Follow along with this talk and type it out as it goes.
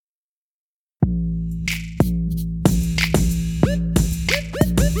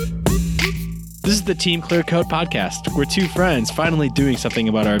This is the Team Clear Coat podcast. We're two friends finally doing something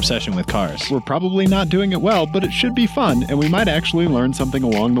about our obsession with cars. We're probably not doing it well, but it should be fun, and we might actually learn something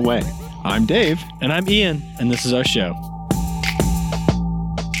along the way. I'm Dave. And I'm Ian, and this is our show.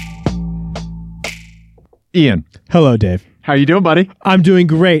 Ian. Hello, Dave. How you doing, buddy? I'm doing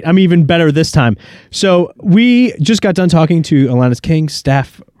great. I'm even better this time. So we just got done talking to Alanis King,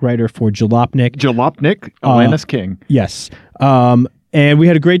 staff writer for Jalopnik. Alanis King. Yes. And we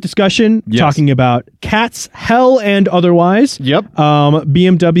had a great discussion talking about cats, hell, and otherwise. Yep.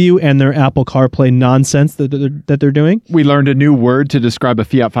 BMW and their Apple CarPlay nonsense that they're doing. We learned a new word to describe a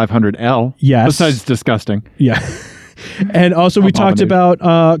Fiat 500L. Yes. Besides disgusting. Yeah. And also we talked about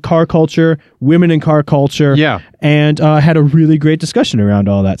car culture, women in car culture. Yeah. And had a really great discussion around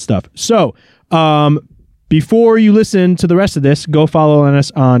all that stuff. So before you listen to the rest of this, go follow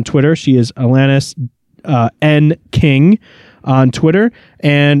Alanis on Twitter. She is Alanis N. King on Twitter,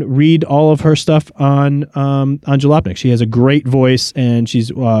 and read all of her stuff on Jalopnik. She has a great voice, and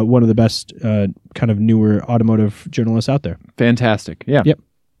she's one of the best kind of newer automotive journalists out there. Fantastic. Yeah. Yep.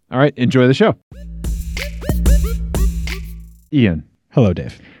 All right. Enjoy the show. Ian. Hello,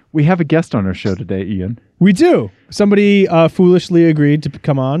 Dave. We have a guest on our show today, Ian. We do. Somebody foolishly agreed to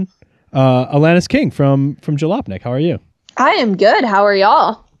come on. Alanis King from Jalopnik. How are you? I am good. How are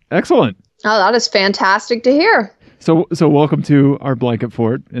y'all? Excellent. Oh, that is fantastic to hear. So welcome to our blanket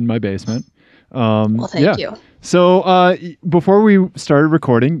fort in my basement. Well, thank you. So before we started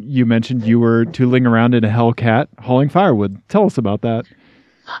recording, you mentioned you were tooling around in a Hellcat hauling firewood. Tell us about that.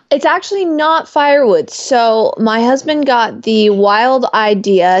 It's actually not firewood. So my husband got the wild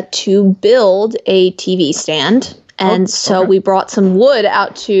idea to build a TV stand. And we brought some wood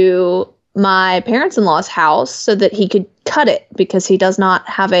out to my parents-in-law's house so that he could cut it because he does not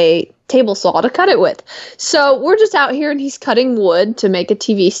have a table saw to cut it with. So we're just out here and he's cutting wood to make a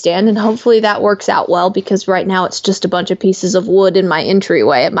TV stand, and hopefully that works out well because right now it's just a bunch of pieces of wood in my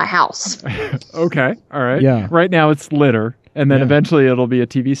entryway at my house. Okay. All right. Yeah. Right now it's litter, and then eventually it'll be a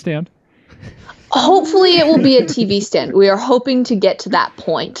TV stand. Hopefully it will be a TV stand. We are hoping to get to that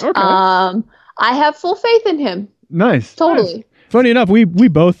point. Okay. I have full faith in him. Nice. Totally. Nice. Funny enough, we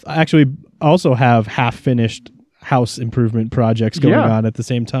both actually also have half-finished house improvement projects going on at the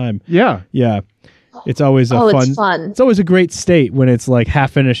same time. Yeah. Yeah. It's always it's fun. It's always a great state when it's like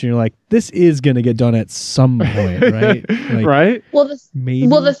half finished and you're like, this is going to get done at some point, right? Like, right? Well, maybe.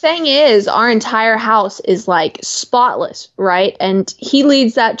 Well, the thing is, our entire house is like spotless, right? And he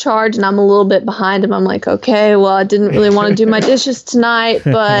leads that charge and I'm a little bit behind him. I'm like, okay, well, I didn't really want to do my dishes tonight,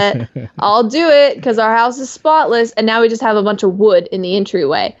 but I'll do it because our house is spotless. And now we just have a bunch of wood in the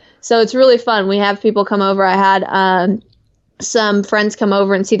entryway. So it's really fun. We have people come over. I had some friends come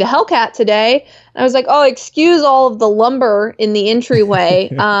over and see the Hellcat today. And I was like, oh, excuse all of the lumber in the entryway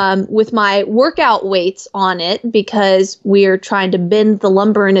with my workout weights on it because we're trying to bend the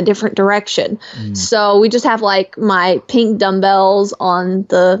lumber in a different direction. So we just have like my pink dumbbells on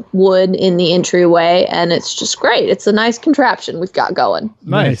the wood in the entryway, and it's just great. It's a nice contraption we've got going.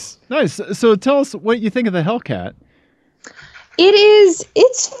 Nice. So tell us what you think of the Hellcat.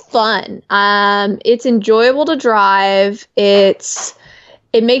 It's fun. It's enjoyable to drive. It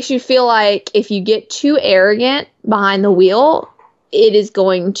makes you feel like if you get too arrogant behind the wheel, it is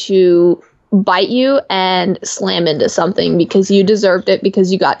going to bite you and slam into something because you deserved it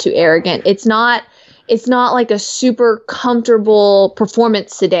because you got too arrogant. It's not like a super comfortable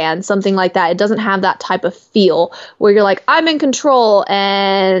performance sedan, something like that. It doesn't have that type of feel where you're like, I'm in control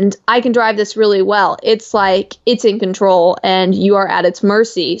and I can drive this really well. It's like it's in control and you are at its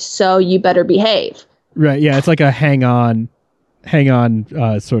mercy, so you better behave. Right. Yeah. It's like a hang on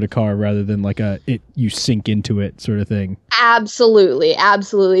sort of car rather than like you sink into it sort of thing. Absolutely.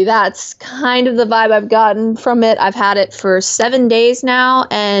 That's kind of the vibe I've gotten from it. I've had it for 7 days now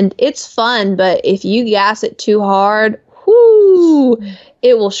and it's fun, but if you gas it too hard,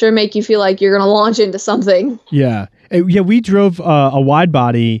 it will sure make you feel like you're going to launch into something. Yeah. Yeah. We drove a wide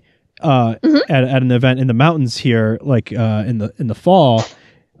body at an event in the mountains here, like in the fall.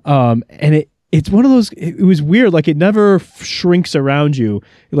 And it's one of those, it was weird. Like it never shrinks around you.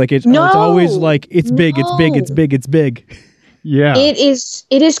 Like it's always like, it's big. Yeah. It is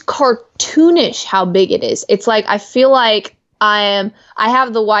cartoonish how big it is. It's like, I feel like I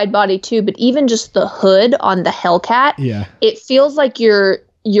have the wide body too, but even just the hood on the Hellcat, it feels like you're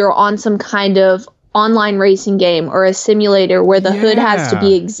on some kind of online racing game or a simulator where the hood has to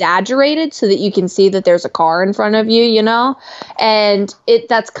be exaggerated so that you can see that there's a car in front of you, you know? And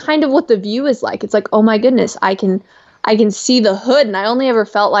that's kind of what the view is like. It's like, oh my goodness, I can see the hood. And I only ever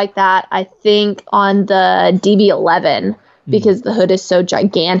felt like that, I think, on the DB11. because the hood is so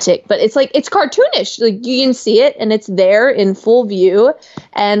gigantic. But it's like, it's cartoonish. Like you can see it and it's there in full view.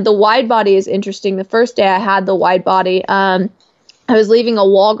 And the wide body is interesting. The first day I had the wide body, I was leaving a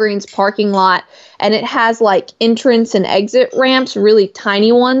Walgreens parking lot, and it has like entrance and exit ramps, really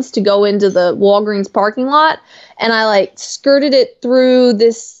tiny ones to go into the Walgreens parking lot. And I like skirted it through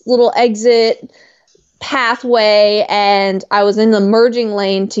this little exit pathway, and I was in the merging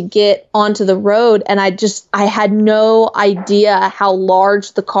lane to get onto the road, and I had no idea how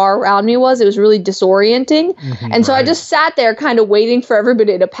large the car around me was. It was really disorienting. And so I just sat there kind of waiting for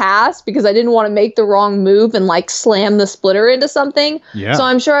everybody to pass because I didn't want to make the wrong move and like slam the splitter into something. Yeah. So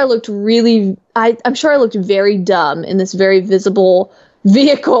I'm sure I looked I'm sure I looked very dumb in this very visible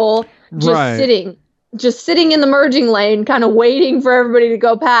vehicle, just sitting in the merging lane, kind of waiting for everybody to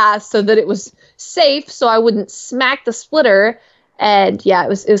go past so that it was safe, so I wouldn't smack the splitter. And yeah, it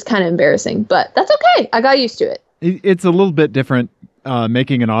was kind of embarrassing, but that's okay. I got used to it. It's a little bit different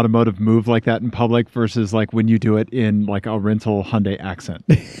making an automotive move like that in public versus like when you do it in like a rental Hyundai Accent.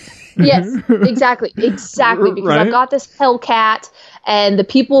 Yes, exactly. Because Right? I've got this Hellcat, and the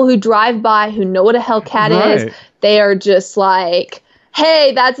people who drive by who know what a Hellcat is, they are just like,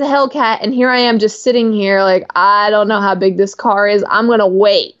 hey, that's a Hellcat, and here I am just sitting here like, I don't know how big this car is. I'm going to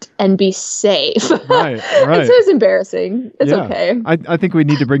wait and be safe. Right. And so it's embarrassing. It's Yeah. okay. I think we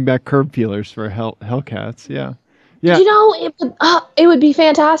need to bring back curb feelers for Hellcats. Yeah. Yeah. You know, it would be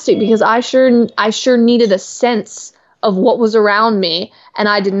fantastic because I sure needed a sense of what was around me, and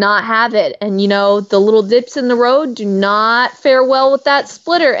I did not have it. And, you know, the little dips in the road do not fare well with that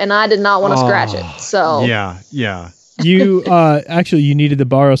splitter, and I did not want to scratch it. So Yeah. You actually you needed to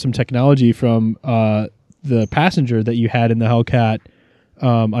borrow some technology from the passenger that you had in the Hellcat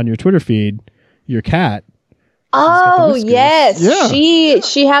on your Twitter feed, your cat. Oh, whiskers. yes. Yeah.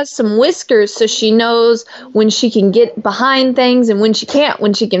 She has some whiskers, so she knows when she can get behind things and when she can't,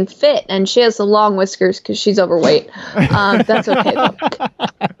 when she can fit. And she has some long whiskers because she's overweight. That's okay, though.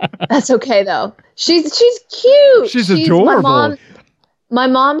 That's okay, though. She's cute. She's adorable. My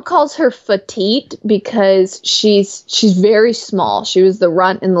mom calls her Petite because she's very small. She was the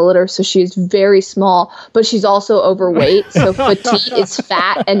runt in the litter, so she's very small, but she's also overweight. So Petite is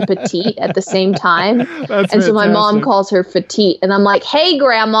fat and petite at the same time. That's So my mom fantastic. calls her Petite, and I'm like, hey,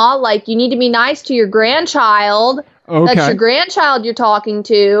 Grandma, like you need to be nice to your grandchild. Okay. That's your grandchild you're talking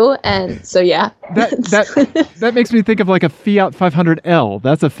to. And so, yeah. That makes me think of like a Fiat 500L.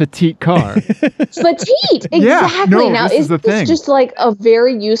 That's a petite car. Petite. Exactly. Yeah, no, Now, this is the thing. this just like a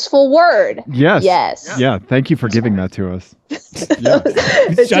very useful word? Yes. Yes. Yeah. Thank you for giving that to us. Yeah.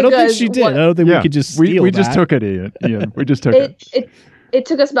 I don't think she did. I don't think we could just steal we that. just took it, Ian. Yeah, we just took it. It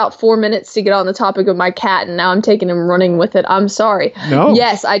took us about 4 minutes to get on the topic of my cat, and now I'm taking him running with it. I'm sorry. No.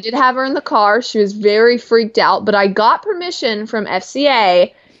 Yes, I did have her in the car. She was very freaked out, but I got permission from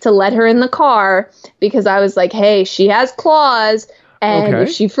FCA to let her in the car because I was like, hey, she has claws, and Okay. if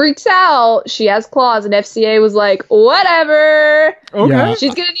she freaks out, she has claws. And FCA was like, whatever. Okay. Yeah.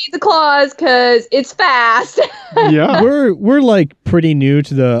 She's going to need the claws because it's fast. Yeah. We're like pretty new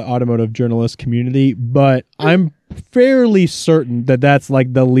to the automotive journalist community, but I'm fairly certain that that's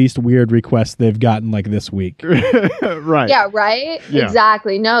like the least weird request they've gotten like this week. Right. Yeah, right? Yeah.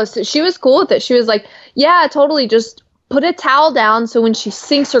 Exactly. No, so she was cool with it. She was like, yeah, totally, just put a towel down so when she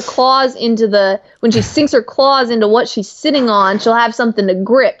sinks her claws into what she's sitting on, she'll have something to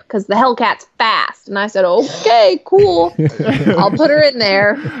grip because the Hellcat's fast. And I said, okay, cool. I'll put her in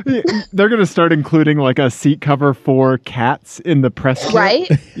there. They're going to start including like a seat cover for cats in the press kit. Right?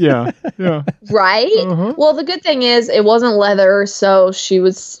 Yeah. Yeah. Right? Uh-huh. Well, the good thing is it wasn't leather, so she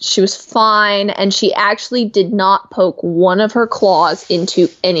was fine, and she actually did not poke one of her claws into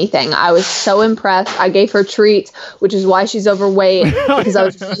anything. I was so impressed. I gave her treats, which is why she's overweight, because I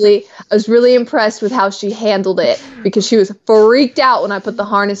was really impressed with how she handled it, because she was freaked out when I put the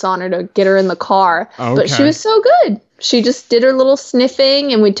harness on her to get her in the car. But she Okay. was so good. She just did her little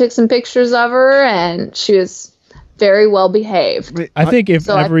sniffing, and we took some pictures of her, and she was very well behaved. I think if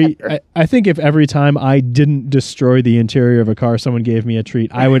So I I think if every time I didn't destroy the interior of a car, someone gave me a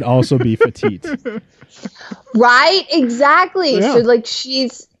treat, I would also be petite. Right? Exactly. Yeah. So like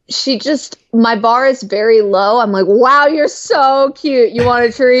she just, my bar is very low. I'm like, wow, you're so cute. You want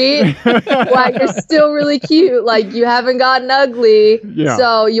a treat? Wow, you're still really cute. Like you haven't gotten ugly. Yeah.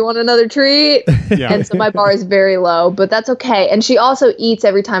 So you want another treat? Yeah. And so my bar is very low, but that's okay. And she also eats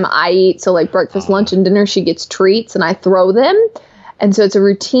every time I eat. So like breakfast, lunch, and dinner, she gets treats and I throw them. And so it's a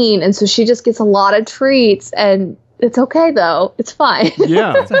routine. And so she just gets a lot of treats, and It's okay though. It's fine.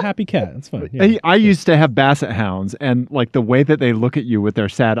 Yeah. It's a happy cat. It's fine. Yeah. I used to have basset hounds, and like the way that they look at you with their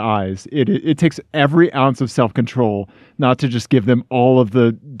sad eyes, it takes every ounce of self-control not to just give them all of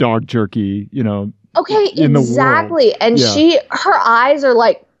the dog jerky, Okay, in the world. exactly. And Yeah. her eyes are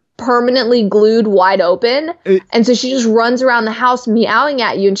like permanently glued wide open. And so she just runs around the house meowing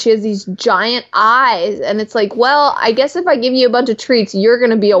at you, and she has these giant eyes. And it's like, well, I guess if I give you a bunch of treats, you're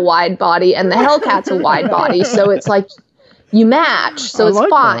going to be a wide body, and the Hellcat's a wide body. So it's like you match. So I it's like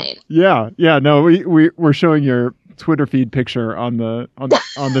that. fine. Yeah. No, we're showing your Twitter feed picture on the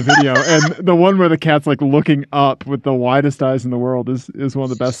video, and the one where the cat's like looking up with the widest eyes in the world is one of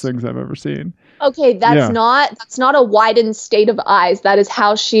the best things I've ever seen. Okay, that's not a widened state of eyes. That is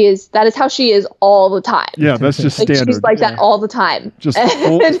how she is. That is how she is all the time. Yeah, that's just Like standard. she's like that all the time. Just And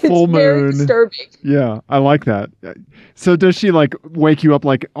full it's very moon. disturbing. Yeah, I like that. So does she like wake you up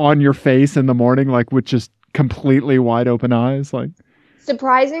like on your face in the morning, like with just completely wide open eyes, like?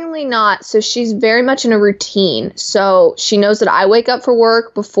 Surprisingly not. So she's very much in a routine. So she knows that I wake up for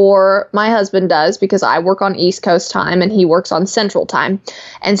work before my husband does, because I work on East Coast time and he works on Central time.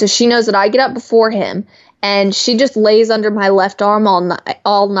 And so she knows that I get up before him, and she just lays under my left arm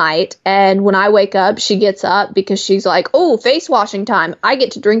all night. And when I wake up, she gets up because she's like, oh, face washing time. I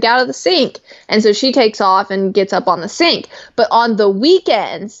get to drink out of the sink. And so she takes off and gets up on the sink. But on the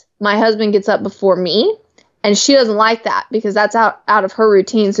weekends, my husband gets up before me. And she doesn't like that because that's out of her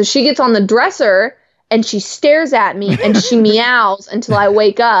routine. So she gets on the dresser and she stares at me and she meows until I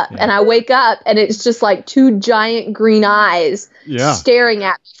wake up. And I wake up and it's just like two giant green eyes staring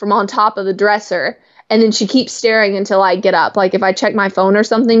at me from on top of the dresser. And then she keeps staring until I get up. Like if I check my phone or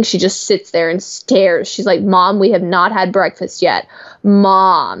something, she just sits there and stares. She's like, Mom, we have not had breakfast yet.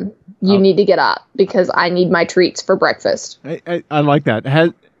 Mom, you need to get up because I need my treats for breakfast. I like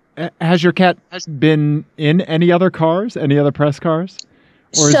that. Has your cat been in any other cars, any other press cars?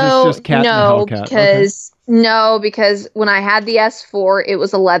 Or is this just cat and no, Hellcat? No, because when I had the S4, it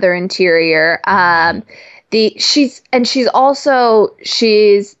was a leather interior. The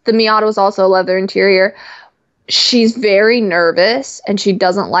Miata was also a leather interior. She's very nervous and she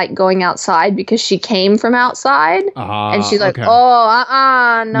doesn't like going outside because she came from outside. And she's like, no.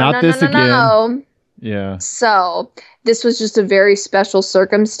 Yeah. So this was just a very special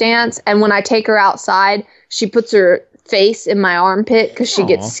circumstance. And when I take her outside, she puts her face in my armpit because she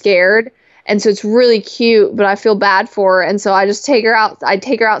gets scared. And so it's really cute, but I feel bad for her. And so I just take her out. I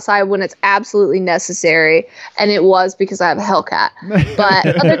take her outside when it's absolutely necessary. And it was because I have a Hellcat. But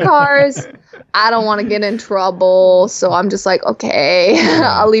other cars, I don't want to get in trouble. So I'm just like, okay,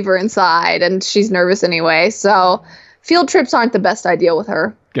 I'll leave her inside. And she's nervous anyway. So field trips aren't the best idea with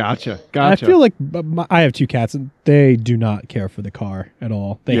her. Gotcha. I feel like I have two cats and they do not care for the car at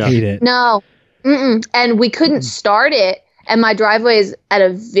all. They hate it. No. And we couldn't start it. And my driveway is at a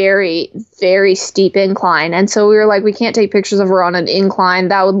very, very steep incline. And so we were like, we can't take pictures of her on an incline.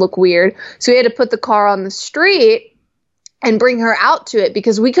 That would look weird. So we had to put the car on the street and bring her out to it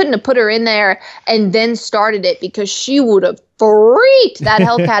because we couldn't have put her in there and then started it because she would have freaked. That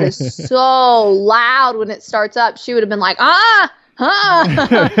Hellcat is so loud when it starts up. She would have been like, I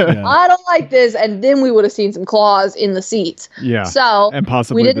don't like this. And then we would have seen some claws in the seats. Yeah. So and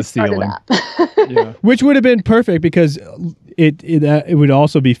possibly we didn't the ceiling. start it up. Which would have been perfect because it would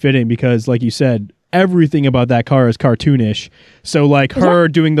also be fitting because, like you said, everything about that car is cartoonish. So like her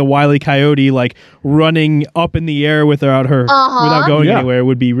doing the Wile E. Coyote, like running up in the air without going anywhere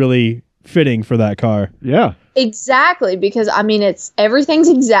would be really fitting for that car. Yeah. Exactly. Because I mean, everything's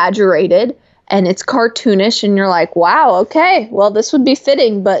exaggerated. And it's cartoonish, and you're like, wow, okay, well, this would be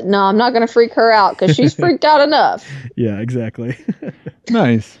fitting, but no, I'm not going to freak her out because she's freaked out enough. Yeah, exactly.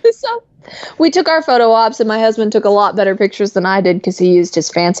 Nice. So we took our photo ops, and my husband took a lot better pictures than I did because he used his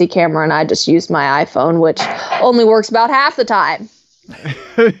fancy camera, and I just used my iPhone, which only works about half the time.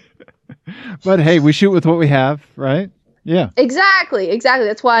 But hey, we shoot with what we have, right? Yeah. Exactly.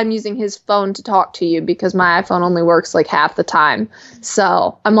 That's why I'm using his phone to talk to you because my iPhone only works like half the time.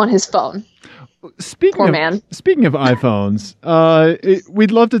 So I'm on his phone. Speaking of iPhones,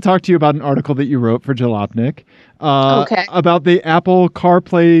 we'd love to talk to you about an article that you wrote for Jalopnik about the Apple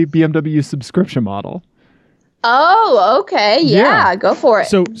CarPlay BMW subscription model. Oh, okay. Yeah, go for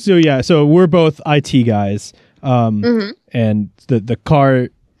it. So we're both IT guys. And the car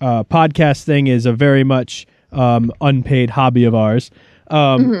podcast thing is a very much unpaid hobby of ours.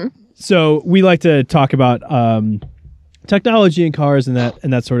 So we like to talk about technology in cars and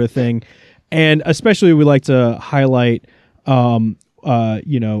that sort of thing. And especially we like to highlight,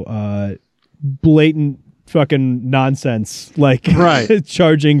 blatant fucking nonsense like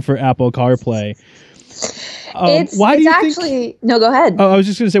charging for Apple CarPlay. No, go ahead. I was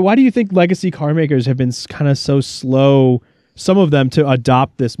just going to say, why do you think legacy car makers have been kind of so slow, some of them, to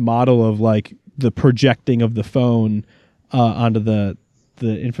adopt this model of like the projecting of the phone onto the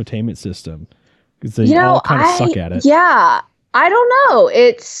infotainment system? Because they all kind of suck at it. Yeah, I don't know.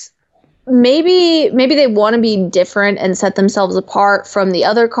 It's maybe they want to be different and set themselves apart from the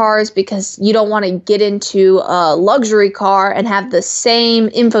other cars because you don't want to get into a luxury car and have the same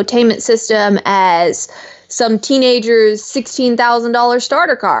infotainment system as some teenager's $16,000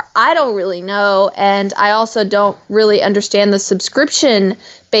 starter car. I don't really know. And I also don't really understand the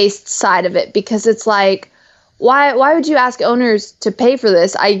subscription-based side of it because it's like, why would you ask owners to pay for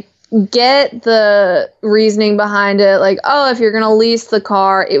this? I get the reasoning behind it. Like, if you're going to lease the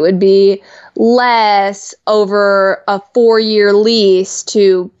car, it would be less over a 4-year lease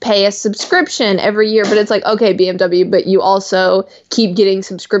to pay a subscription every year. But it's like, okay, BMW, but you also keep getting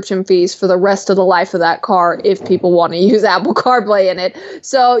subscription fees for the rest of the life of that car if people want to use Apple CarPlay in it.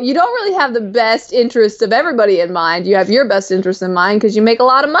 So you don't really have the best interest of everybody in mind. You have your best interest in mind because you make a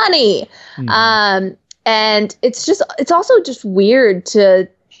lot of money. And it's also just weird to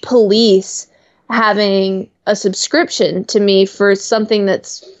police having a subscription to me for something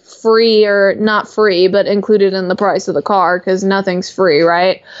that's free or not free, but included in the price of the car because nothing's free,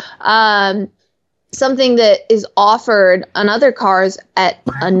 right? Something that is offered on other cars at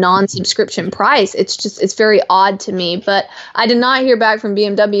a non-subscription price. It's very odd to me, but I did not hear back from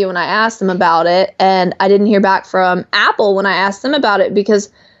BMW when I asked them about it. And I didn't hear back from Apple when I asked them about it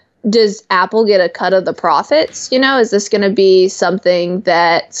because does Apple get a cut of the profits? Is this going to be something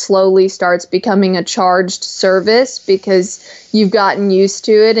that slowly starts becoming a charged service because you've gotten used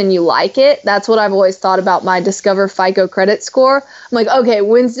to it and you like it? That's what I've always thought about my Discover FICO credit score. I'm like, okay,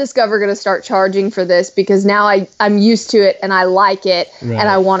 when's Discover going to start charging for this? Because now I'm used to it and I like it and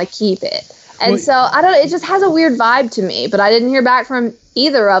I want to keep it. And so it just has a weird vibe to me, but I didn't hear back from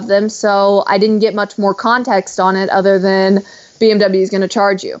either of them. So I didn't get much more context on it other than BMW is going to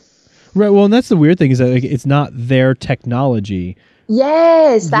charge you. Right. Well, and that's the weird thing is that it's not their technology.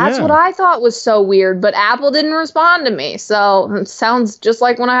 Yes, that's what I thought was so weird. But Apple didn't respond to me. So it sounds just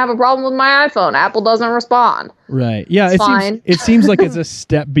like when I have a problem with my iPhone. Apple doesn't respond. Right. Yeah. It seems like it's a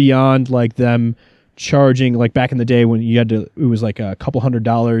step beyond like them charging like back in the day when it was like a couple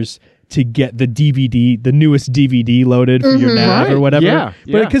 $100 to get the DVD, the newest DVD loaded for your nav or whatever. Yeah.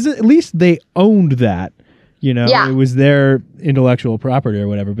 But because at least they owned that. It was their intellectual property or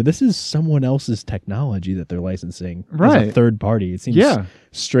whatever, but this is someone else's technology that they're licensing as a third party. It seems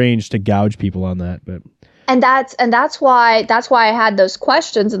strange to gouge people on that, but and that's why I had those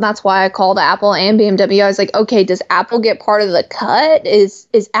questions, and that's why I called Apple and BMW. I was like, okay, does Apple get part of the cut? Is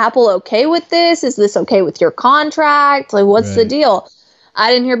Apple okay with this? Is this okay with your contract? Like, what's the deal? I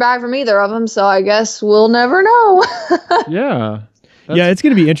didn't hear back from either of them, so I guess we'll never know. Yeah. It's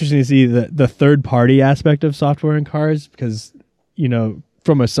going to be interesting to see the third-party aspect of software in cars because,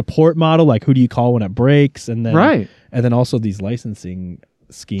 from a support model, like who do you call when it breaks? And then also these licensing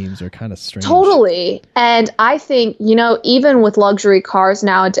schemes are kind of strange. Totally. And I think, even with luxury cars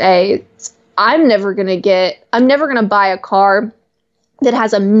nowadays, I'm never going to buy a car that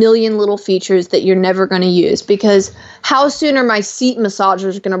has a million little features that you're never going to use because how soon are my seat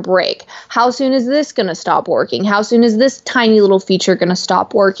massagers going to break? How soon is this going to stop working? How soon is this tiny little feature going to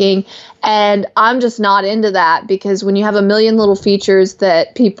stop working? And I'm just not into that because when you have a million little features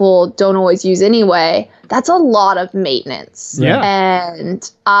that people don't always use anyway, that's a lot of maintenance. Yeah.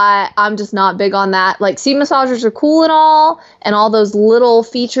 And I'm just not big on that. Like seat massagers are cool and all those little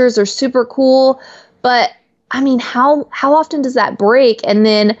features are super cool, but I mean, how often does that break? And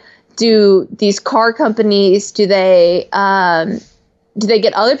then do these car companies, do they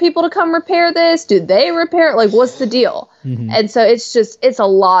get other people to come repair this? Do they repair it? Like, what's the deal? And so it's a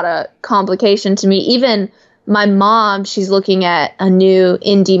lot of complication to me. Even my mom, she's looking at a new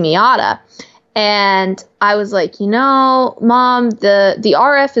Indy Miata. And I was like, Mom, the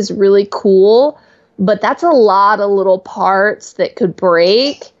RF is really cool, but that's a lot of little parts that could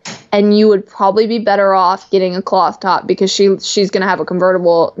break. And you would probably be better off getting a cloth top because she's going to have a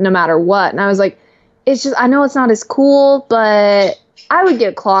convertible no matter what. And I was like, I know it's not as cool, but I would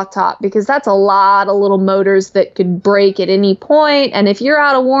get a cloth top because that's a lot of little motors that could break at any point. And if you're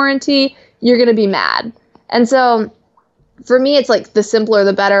out of warranty, you're going to be mad. And so for me, it's like the simpler,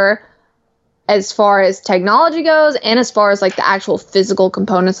 the better as far as technology goes and as far as like the actual physical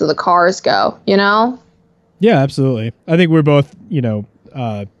components of the cars go, Yeah, absolutely. I think we're both,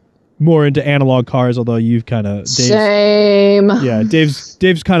 more into analog cars, although you've kind of same. Yeah,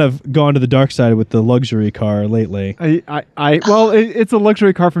 Dave's kind of gone to the dark side with the luxury car lately. It's a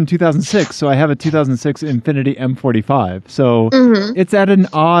luxury car from 2006, so I have a 2006 Infiniti M45. So it's at an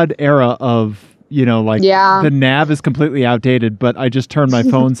odd era of, the nav is completely outdated, but I just turn my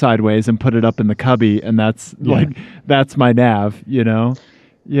phone sideways and put it up in the cubby, and that's my nav, Yeah.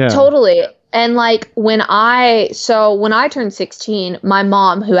 Totally. And like when I turned 16, my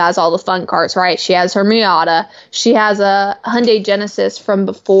mom, who has all the fun cars, right? She has her Miata. She has a Hyundai Genesis from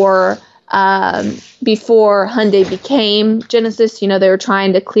before Hyundai became Genesis. They were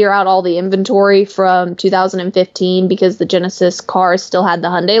trying to clear out all the inventory from 2015 because the Genesis cars still had the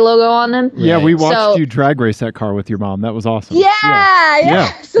Hyundai logo on them. Yeah, we watched you drag race that car with your mom. That was awesome.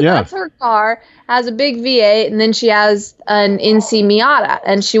 Yeah. So that's her car. Has a big V8, and then she has an NC Miata,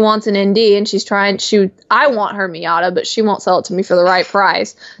 and she wants an ND, and I want her Miata, but she won't sell it to me for the right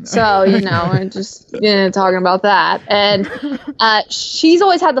price. So, we're just talking about that. And she's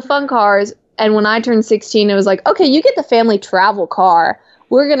always had the fun cars, and when I turned 16, it was like, okay, you get the family travel car.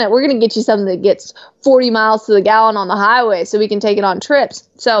 We're gonna get you something that gets 40 miles to the gallon on the highway so we can take it on trips.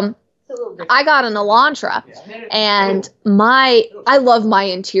 So I got an Elantra, and I love my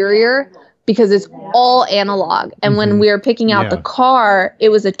interior because it's all analog. And when we were picking out the car, it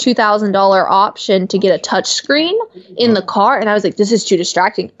was a $2,000 option to get a touch screen in the car. And I was like, this is too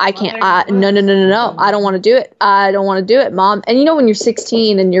distracting. I can't, no. I don't want to do it. I don't want to do it, Mom. And when you're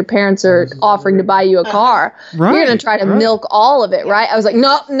 16 and your parents are offering to buy you a car, you're going to try to milk all of it, right? I was like,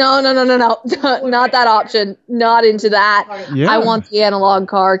 no, not that option. Not into that. Yeah. I want the analog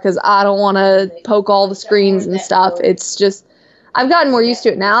car because I don't want to poke all the screens and stuff. It's just, I've gotten more used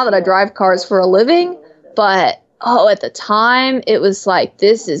to it now that I drive cars for a living, but at the time it was like,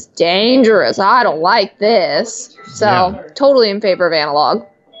 this is dangerous. I don't like this. So totally in favor of analog.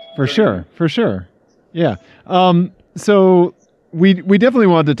 For sure. Yeah. So we definitely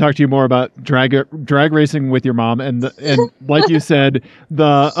wanted to talk to you more about drag racing with your mom, and like you said,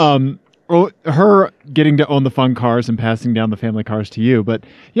 her getting to own the fun cars and passing down the family cars to you. But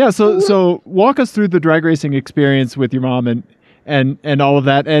yeah, so walk us through the drag racing experience with your mom and all of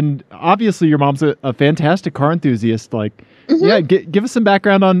that. And obviously your mom's a fantastic car enthusiast. Like, give us some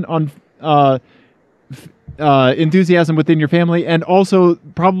background on enthusiasm within your family, and also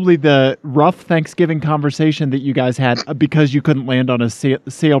probably the rough Thanksgiving conversation that you guys had because you couldn't land on a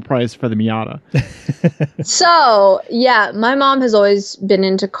sale price for the Miata. So, my mom has always been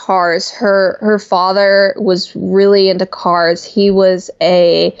into cars. Her father was really into cars. He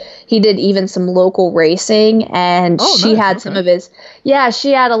did even some local racing, and she had some of his,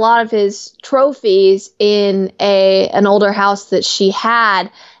 she had a lot of his trophies in an older house that she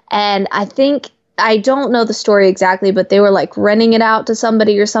had. And I don't know the story exactly, but they were like renting it out to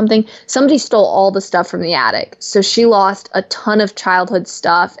somebody or something. Somebody stole all the stuff from the attic. So she lost a ton of childhood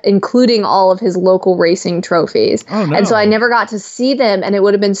stuff, including all of his local racing trophies. Oh, no. And so I never got to see them, and it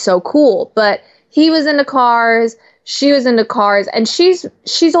would have been so cool. But he was into cars. She was into cars, and she's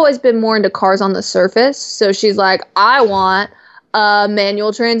always been more into cars on the surface. So she's like, I want a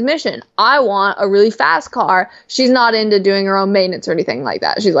manual transmission. I want a really fast car. She's not into doing her own maintenance or anything like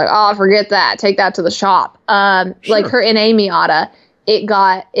that. She's like, oh, forget that. Take that to the shop. Like her NA Miata, it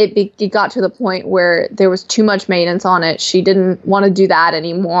got to the point where there was too much maintenance on it. She didn't want to do that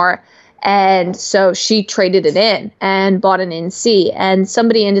anymore. And so she traded it in and bought an NC, and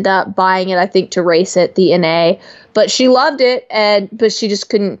somebody ended up buying it, I think, to race it, the NA, but she loved it, but she just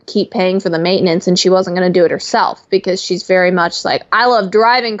couldn't keep paying for the maintenance, and she wasn't going to do it herself because she's very much like, I love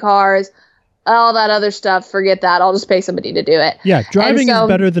driving cars, all that other stuff, forget that. I'll just pay somebody to do it. Yeah. Driving is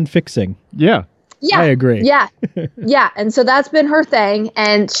better than fixing. Yeah. I agree. Yeah. And so that's been her thing,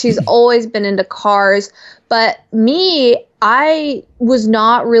 and she's always been into cars. But me, I was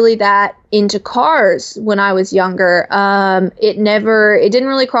not really that into cars when I was younger. It didn't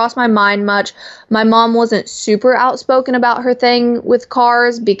really cross my mind much. My mom wasn't super outspoken about her thing with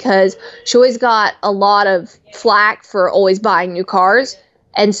cars because she always got a lot of flack for always buying new cars.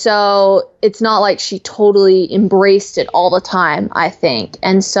 And so it's not like she totally embraced it all the time, I think.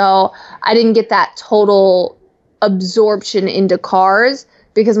 And so I didn't get that total absorption into cars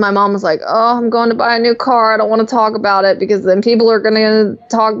because my mom was like, oh, I'm going to buy a new car. I don't want to talk about it because then people are going to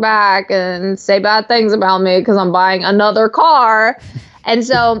talk back and say bad things about me because I'm buying another car. And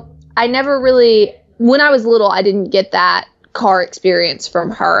so I never really, when I was little, I didn't get that car experience from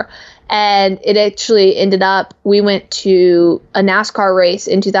her. And it actually ended up, we went to a NASCAR race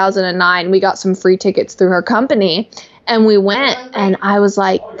in 2009. We got some free tickets through her company. And we went, and I was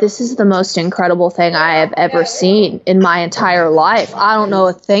like, this is the most incredible thing I have ever seen in my entire life. I don't know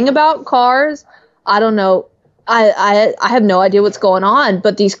a thing about cars. I don't know. I have no idea what's going on,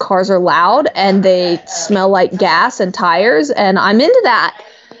 but these cars are loud and they smell like gas and tires, and I'm into that.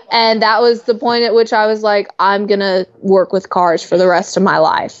 And that was the point at which I was like, I'm going to work with cars for the rest of my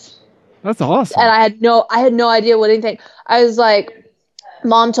life. That's awesome. And I had no idea what anything. I was like,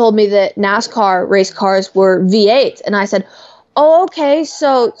 Mom told me that NASCAR race cars were V8s, and I said, "Oh, okay.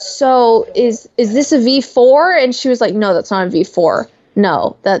 So is this a V4?" And she was like, "No, that's not a V4.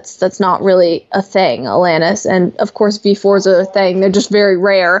 No, that's not really a thing, Alanis." And of course, V4s are a thing. They're just very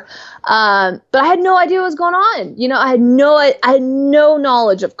rare. But I had no idea what was going on. You know, I had no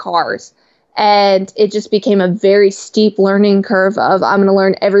knowledge of cars. And it just became a very steep learning curve of, I'm going to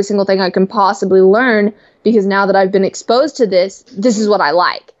learn every single thing I can possibly learn, because now that I've been exposed to this is what I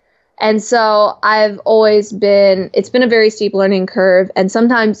like. And so it's been a very steep learning curve. And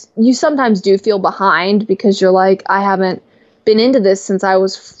sometimes do feel behind, because you're like, I haven't been into this since I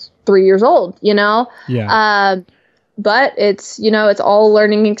was 3 years old, you know? Yeah. But it's all a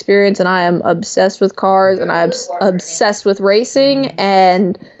learning experience, and I am obsessed with cars, and I'm obsessed with racing,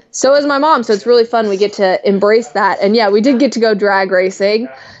 and so is my mom. So it's really fun. We get to embrace that. And yeah, we did get to go drag racing.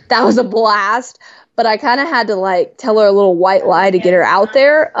 That was a blast. But I kind of had to tell her a little white lie to get her out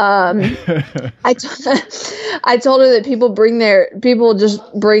there. I told her that people just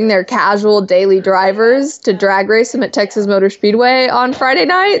bring their casual daily drivers to drag race them at Texas Motor Speedway on Friday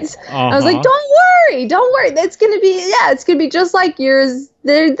nights. Uh-huh. I was like, don't worry. It's gonna be just like yours.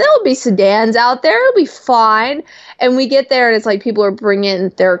 There'll be sedans out there. It'll be fine. And we get there, and it's like people are bringing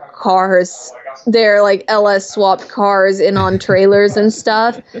their cars, their LS swapped cars in on trailers and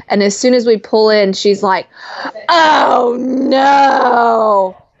stuff. And as soon as we pull in, she's like, "Oh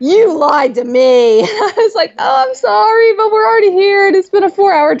no, you lied to me." I was like, "Oh, I'm sorry, but we're already here, and it's been a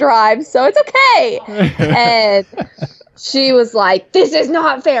 4-hour drive, so it's okay." And she was like, "This is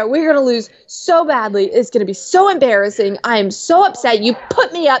not fair. We're going to lose so badly. It's going to be so embarrassing. I am so upset. You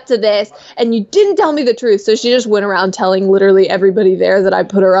put me up to this, and you didn't tell me the truth." So she just went around telling literally everybody there that I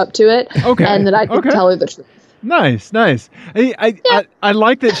put her up to it, and that I didn't tell her the truth. Nice. I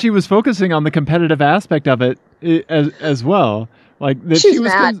like that she was focusing on the competitive aspect of it as well. Like that she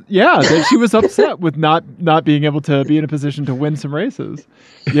was mad. That she was upset with not being able to be in a position to win some races.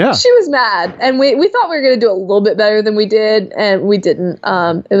 Yeah. She was mad, and we thought we were going to do a little bit better than we did, and we didn't.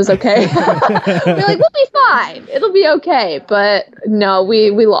 It was okay. We're like, we'll be fine. It'll be okay. But no,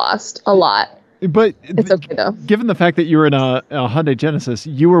 we lost a lot. But it's okay though. Given the fact that you were in a Hyundai Genesis,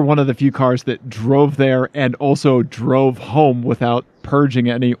 you were one of the few cars that drove there and also drove home without purging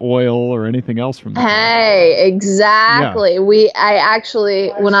any oil or anything else from the Hey, exactly. Yeah. I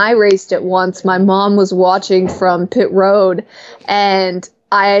actually, when I raced it once, my mom was watching from pit road, and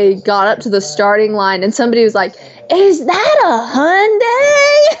I got up to the starting line, and somebody was like, "Is that a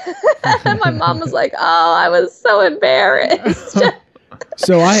Hyundai?" And my mom was like, "Oh," I was so embarrassed.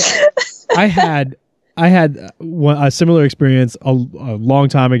 So I had a similar experience a long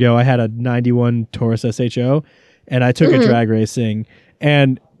time ago. I had a 91 Taurus SHO, and I took a drag racing,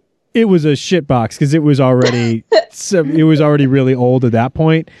 and it was a shit box because it was already really old at that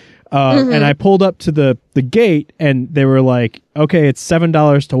point. And I pulled up to the gate, and they were like, "Okay, it's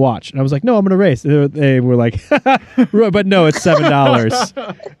 $7 to watch." And I was like, "No, I'm going to race." They were like, "But no, it's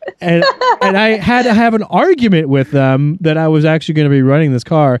 $7." and I had to have an argument with them that I was actually going to be running this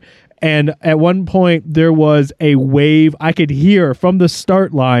car. And at one point, there was a wave. I could hear from the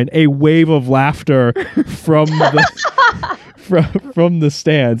start line a wave of laughter from the from the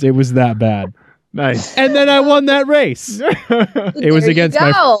stands. It was that bad. Nice. And then I won that race. It was against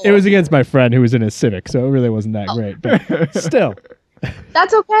my friend who was in a Civic, so it really wasn't that great. But still.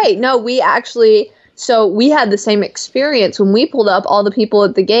 That's okay. No, we had the same experience when we pulled up. All the people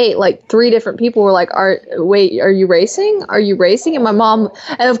at the gate, like 3 different people were like, are you racing? Are you racing? And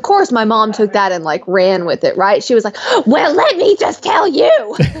of course my mom took that and ran with it, right? She was like, "Well, let me just tell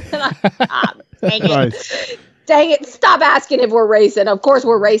you." Dang it. Nice. Dang it, stop asking if we're racing. Of course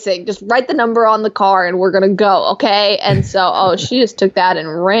we're racing. Just write the number on the car and we're going to go, okay? And so, she just took that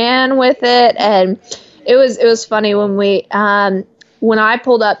and ran with it. And it was funny when I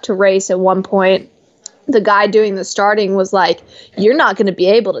pulled up to race at one point, the guy doing the starting was like, "You're not going to be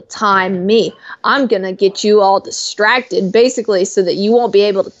able to time me. I'm going to get you all distracted, basically, so that you won't be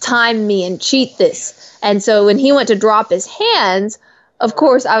able to time me and cheat this." And so when he went to drop his hands, of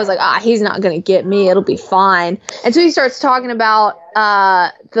course, I was like, he's not going to get me. It'll be fine. And so he starts talking about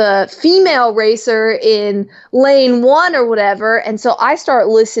the female racer in lane 1 or whatever. And so I start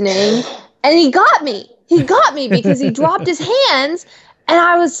listening, and he got me. He got me because he dropped his hands, and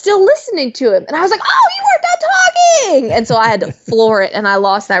I was still listening to him. And I was like, oh, you weren't done talking. And so I had to floor it, and I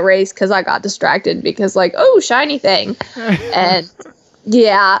lost that race because I got distracted because, like, oh, shiny thing. And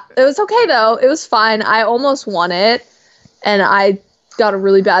yeah, it was okay, though. It was fine. I almost won it, and I got a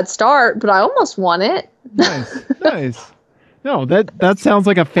really bad start, but I almost won it. Nice. No, that sounds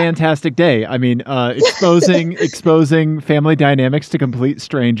like a fantastic day. I mean, exposing family dynamics to complete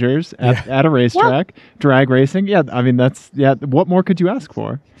strangers at a racetrack, drag racing. Yeah, I mean what more could you ask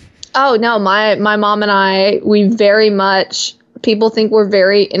for? Oh no, my mom and I, we very much, people think we're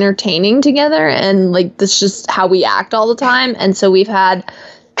very entertaining together, and like that's just how we act all the time. And so we've had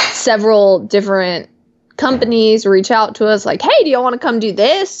several different companies reach out to us like, hey, do you want to come do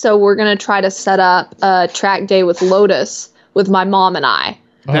this? So we're going to try to set up a track day with Lotus with my mom and I.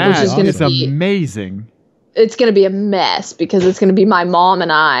 That is amazing. It's going to be a mess because it's going to be my mom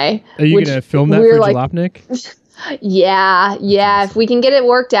and I. Are you going to film that for Jalopnik? Yeah. If we can get it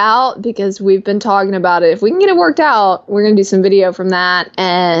worked out, because we've been talking about it. If we can get it worked out, we're going to do some video from that,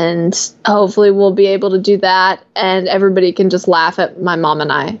 and hopefully we'll be able to do that, and everybody can just laugh at my mom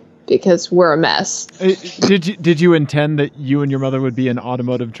and I because we're a mess. Did you intend that you and your mother would be an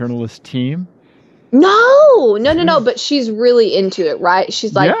automotive journalist team? No, but she's really into it, right?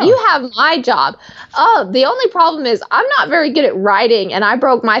 She's like, you have my job. Oh, the only problem is I'm not very good at writing, and I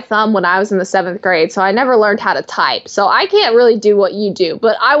broke my thumb when I was in the 7th grade, so I never learned how to type. So I can't really do what you do,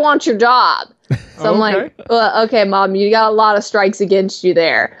 but I want your job. So I'm like, well, okay, Mom, you got a lot of strikes against you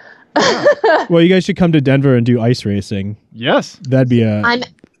there. Well, you guys should come to Denver and do ice racing. Yes. That'd be a really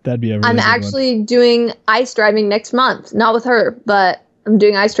I'm actually doing ice driving next month. Not with her, but I'm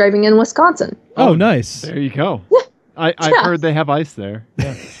doing ice driving in Wisconsin. Oh, nice. There you go. I've heard they have ice there.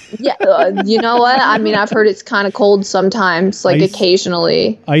 Yeah. You know what? I mean, I've heard it's kind of cold sometimes, like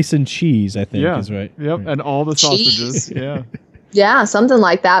occasionally. Ice and cheese, I think, is right. Yep, right. And all the sausages. Yeah. Yeah, something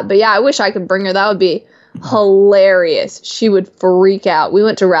like that. But yeah, I wish I could bring her. That would be hilarious. She would freak out. We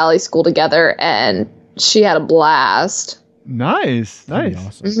went to rally school together, and she had a blast. Nice.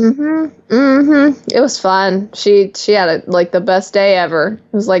 Awesome. It was fun. She had the best day ever.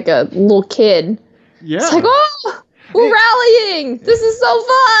 It was like a little kid. Yeah. It's like, oh, we're rallying. This is so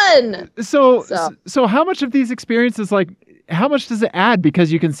fun. So how much of these experiences, like, how much does it add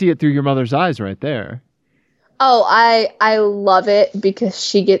because you can see it through your mother's eyes right there? Oh, I love it because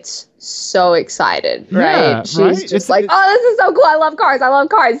she gets so excited, right? Yeah, She's just like, oh, this is so cool. I love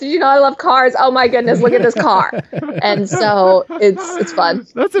cars. Did you know I love cars? Oh my goodness, look at this car. And so it's fun.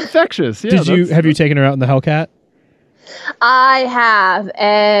 That's infectious. Yeah, have you taken her out in the Hellcat? I have,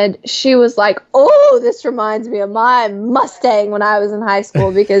 and she was like, oh, this reminds me of my Mustang when I was in high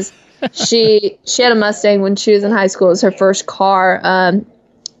school, because she had a Mustang when she was in high school. It was her first car.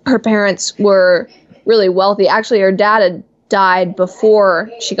 Her parents were really wealthy. Actually, her dad had died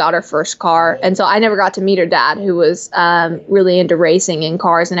before she got her first car, and so I never got to meet her dad, who was really into racing and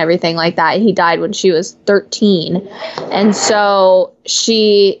cars and everything like that. He died when she was 13, and so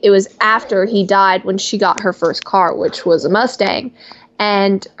it was after he died when she got her first car, which was a Mustang.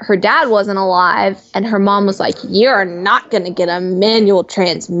 And her dad wasn't alive, and her mom was like, you're not going to get a manual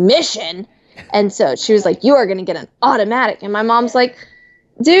transmission. And so she was like, you are going to get an automatic. And my mom's like,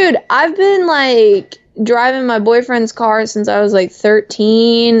 dude, I've been like driving my boyfriend's car since I was like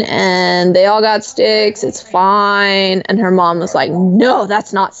 13, and they all got sticks. It's fine. And her mom was like, no,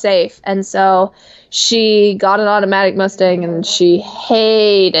 that's not safe. And so she got an automatic Mustang, and she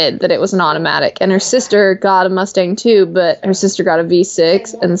hated that it was an automatic. And her sister got a Mustang too, but her sister got a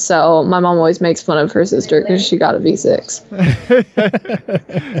V6. And so my mom always makes fun of her sister because she got a V6.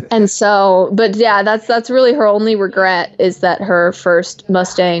 And so, but yeah, that's really her only regret, is that her first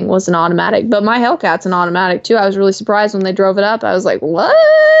Mustang was an automatic. But my Hellcat's an automatic too. I was really surprised when they drove it up. I was like,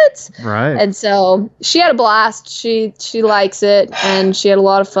 what? Right. And so she had a blast. She likes it, and she had a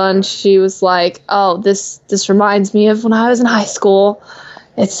lot of fun. She was like, oh, this reminds me of when I was in high school.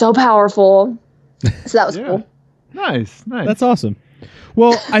 It's so powerful. So that was cool. Nice. That's awesome.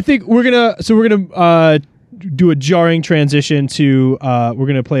 Well, I think we're gonna do a jarring transition to we're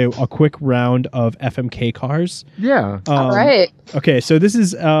gonna play a quick round of FMK cars. Yeah. All right. Okay, so this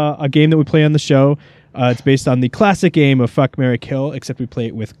is a game that we play on the show. It's based on the classic game of Fuck, Marry, Kill, except we play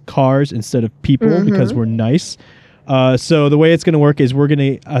it with cars instead of people because we're nice. So the way it's going to work is we're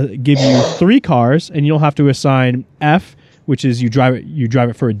going to give you 3 cars, and you'll have to assign F, which is you drive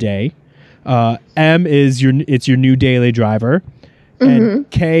it for a day. M is your new daily driver, and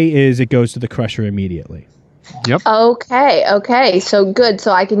K is it goes to the crusher immediately. Yep. Okay. So good.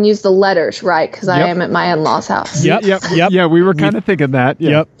 So I can use the letters, right? Because I am at my in-laws' house. Yep. Yeah, we were kind of thinking that. Yeah.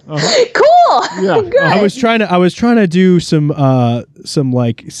 Yep. Cool. Yeah. Good. I was trying to do some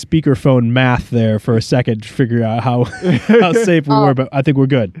like speakerphone math there for a second to figure out how safe we were, but I think we're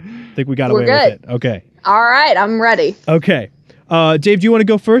good. I think we got away with it. Okay. All right, I'm ready. Okay. Dave, do you want to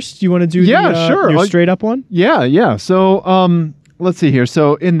go first? Do you want to do sure. your straight up one? Yeah. So let's see here.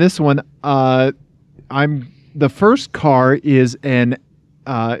 So in this one, the first car is a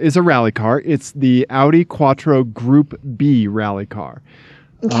rally car. It's the Audi Quattro Group B rally car.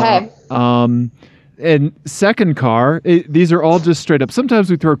 Okay. And second car, these are all just straight up. Sometimes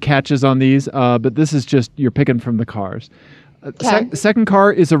we throw catches on these, but this is just you're picking from the cars. Second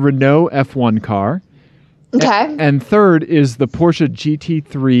car is a Renault F1 car. Okay. And third is the Porsche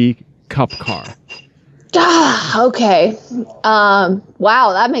GT3 Cup car. Okay.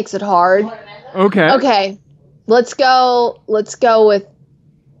 Wow, that makes it hard. Okay. Let's go with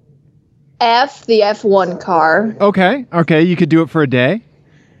F, the F1 car. Okay. You could do it for a day.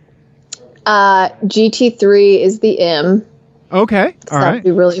 GT3 is the M. Okay. All right. That'd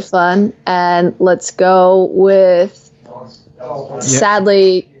be really fun. And let's go with,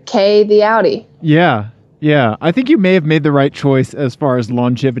 sadly, K, the Audi. Yeah. I think you may have made the right choice as far as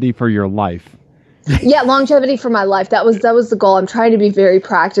longevity for your life. Yeah, longevity for my life. That was the goal. I'm trying to be very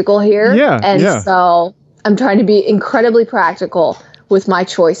practical here. So I'm trying to be incredibly practical with my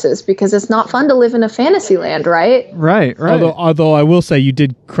choices because it's not fun to live in a fantasy land, right? Right. Although I will say you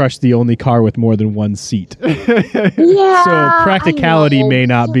did crush the only car with more than one seat. Yeah. So practicality may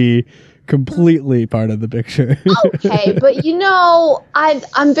not be completely part of the picture. Okay, but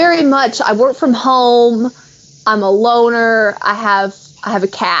I'm very much, I work from home. I'm a loner. I have a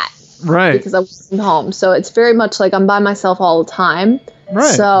cat. Right. Because I work from home. So it's very much like I'm by myself all the time.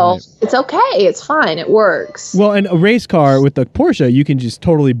 Right. So it's okay. It's fine. It works. Well, and a race car with the Porsche, you can just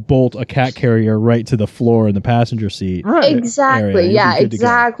totally bolt a cat carrier right to the floor in the passenger seat. Right. Exactly. Yeah,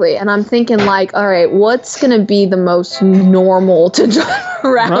 exactly. And I'm thinking like, all right, what's going to be the most normal to drive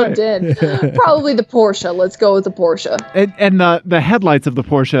around in? Probably the Porsche. Let's go with the Porsche. And the headlights of the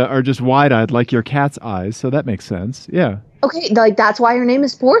Porsche are just wide-eyed like your cat's eyes. So that makes sense. Yeah. Okay, like that's why her name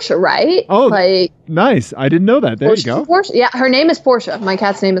is Portia, right? Oh, nice. I didn't know that. There you go. Portia. Yeah, her name is Portia. My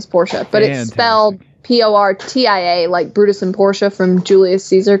cat's name is Portia, but it's spelled Portia, like Brutus and Portia from Julius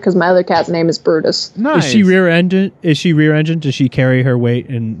Caesar, because my other cat's name is Brutus. Nice. Is she rear engine? Does she carry her weight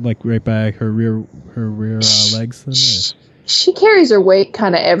and like right back her rear legs? Then, she carries her weight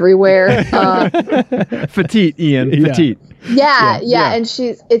kind of everywhere. Petite, Ian. Petite. Yeah, and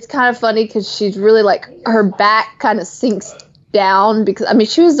it's kind of funny because she's really like her back kind of sinks down because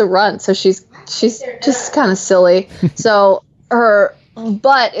she was a runt, so she's just kind of silly. So her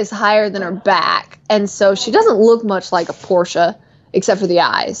butt is higher than her back, and so she doesn't look much like a Porsche except for the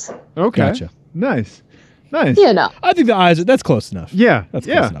eyes. Okay, gotcha. Nice. I think the eyes. That's close enough. Yeah, that's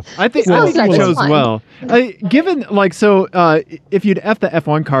close enough. I think you chose well. Given if you'd F the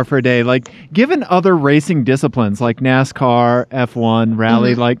F1 car for a day, like given other racing disciplines like NASCAR, F1,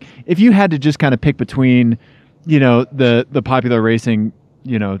 rally, like if you had to just kind of pick between, the popular racing,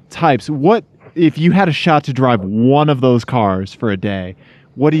 types, what if you had a shot to drive one of those cars for a day?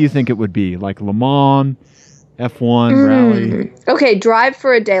 What do you think it would be? Like Le Mans, F1, rally. Okay, drive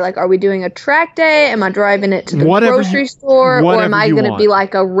for a day. Like, are we doing a track day? Am I driving it to the grocery store, or am I going to be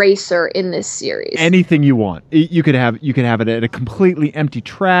like a racer in this series? Anything you want. You could have it at a completely empty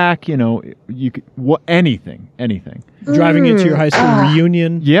track. You could anything. Driving into your high school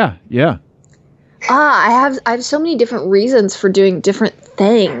reunion. Yeah. I have so many different reasons for doing different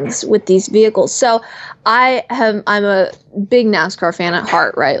things with these vehicles. So I'm a big NASCAR fan at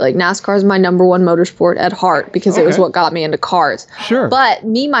heart, right? Like NASCAR is my number one motorsport at heart because it was what got me into cars. Sure. But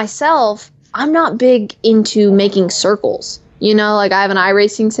me, myself, I'm not big into making circles. Like I have an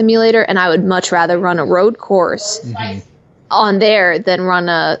iRacing simulator and I would much rather run a road course on there than run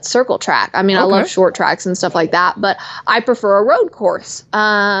a circle track. I love short tracks and stuff like that, but I prefer a road course.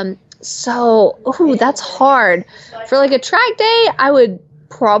 So, that's hard. For like a track day, I would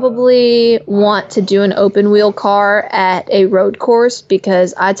probably want to do an open wheel car at a road course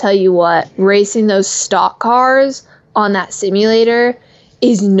because I tell you what, racing those stock cars on that simulator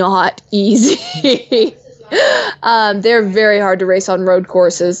is not easy. They're very hard to race on road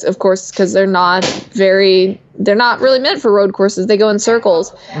courses, of course, because they're not really meant for road courses. They go in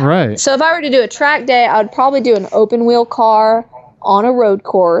circles. Right. So if I were to do a track day, I would probably do an open wheel car on a road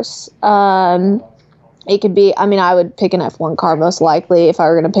course. It could be, I would pick an F1 car most likely if I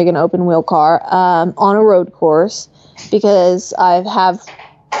were going to pick an open wheel car on a road course because I have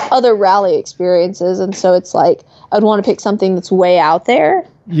other rally experiences. And so it's like, I'd want to pick something that's way out there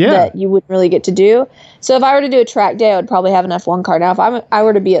that you wouldn't really get to do. So if I were to do a track day, I would probably have an F1 car. Now, if I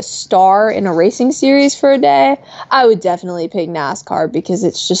were to be a star in a racing series for a day, I would definitely pick NASCAR because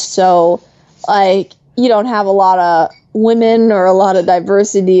it's just so, like, you don't have a lot of women or a lot of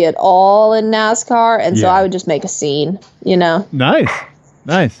diversity at all in NASCAR. And so I would just make a scene, you know? Nice.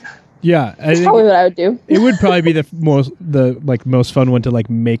 Yeah, that's probably what I would do. It would probably be the most fun one to like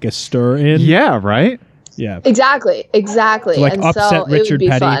make a stir in. Yeah, right. Yeah, exactly. To, like, and upset so Richard it would be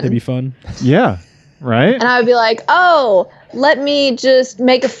Petty. fun. That'd be fun. Yeah, right. And I would be like, oh, let me just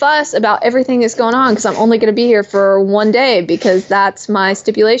make a fuss about everything that's going on because I'm only going to be here for one day because that's my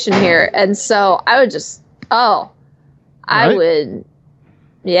stipulation here. And so I would just, I would,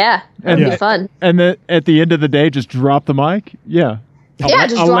 it'd be fun. And then at the end of the day, just drop the mic. Yeah. Yeah,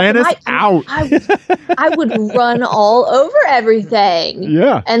 just drop the mic. Out. I would run all over everything.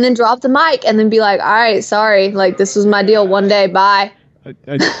 Yeah. And then drop the mic and then be like, all right, sorry. Like, this was my deal. One day. Bye.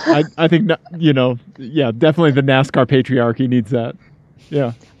 I think, definitely the NASCAR patriarchy needs that.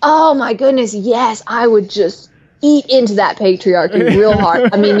 Yeah. Oh, my goodness. Yes. I would just eat into that patriarchy real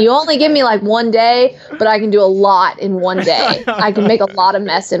hard. I mean, you only give me like one day, but I can do a lot in one day. I can make a lot of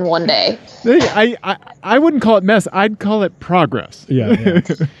mess in one day. I wouldn't call it mess. I'd call it progress. Yeah.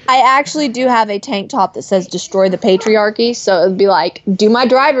 I actually do have a tank top that says destroy the patriarchy. So it'd be like, do my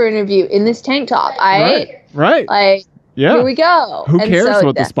driver interview in this tank top. Right. Like, here we go. Who cares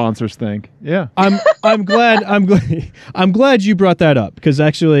what the sponsors think? Yeah. I'm glad you brought that up because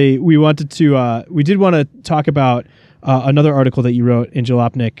actually we did want to talk about another article that you wrote in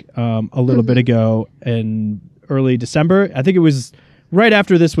Jalopnik a little bit ago in early December. I think it was right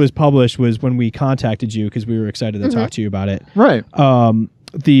after this was published was when we contacted you because we were excited to talk to you about it. Right.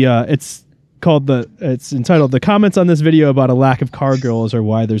 It's entitled "The Comments on This Video About a Lack of Car Girls or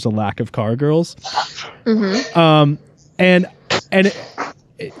Why There's a Lack of Car Girls." And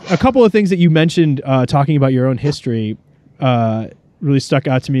a couple of things that you mentioned talking about your own history really stuck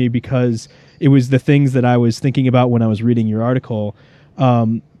out to me because it was the things that I was thinking about when I was reading your article.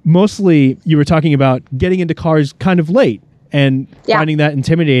 Mostly you were talking about getting into cars kind of late and finding that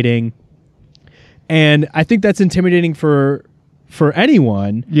intimidating. And I think that's intimidating for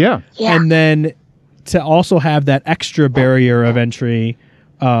anyone. Yeah. And then to also have that extra barrier of entry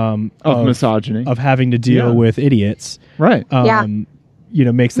of misogyny, of having to deal with idiots, right?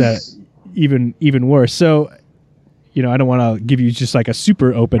 Makes that even worse. So, I don't want to give you just like a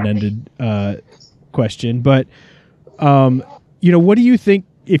super open-ended question, but what do you think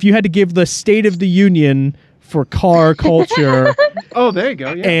if you had to give the State of the Union for car culture? Oh, there you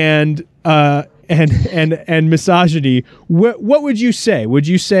go. Yeah. And misogyny, what would you say? Would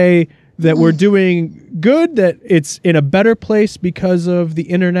you say that we're doing good, that it's in a better place because of the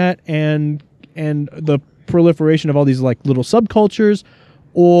internet and the proliferation of all these like little subcultures,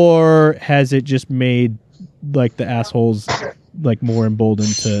 or has it just made like the assholes like more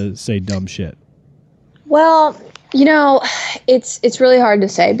emboldened to say dumb shit? Well, it's really hard to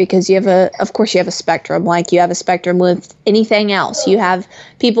say because you have a spectrum. Like you have a spectrum with anything else. You have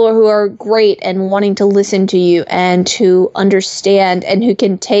people who are great and wanting to listen to you and to understand and who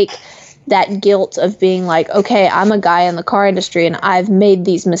can take that guilt of being like, okay, I'm a guy in the car industry and I've made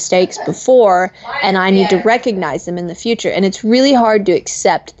these mistakes before and I need to recognize them in the future. And it's really hard to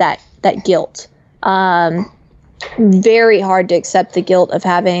accept that guilt. Very hard to accept the guilt of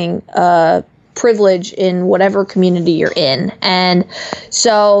having privilege in whatever community you're in. And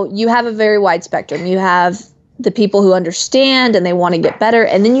so you have a very wide spectrum. You have the people who understand and they want to get better.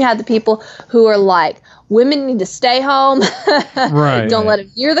 And then you have the people who are like, women need to stay home. Right. Don't let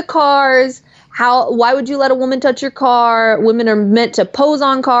them near the cars. Why would you let a woman touch your car? Women are meant to pose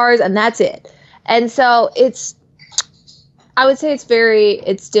on cars and that's it. And so I would say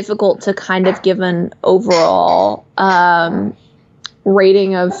it's difficult to kind of give an overall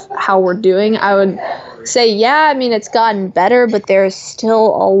rating of how we're doing. I would say, it's gotten better, but there's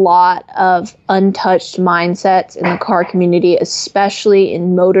still a lot of untouched mindsets in the car community, especially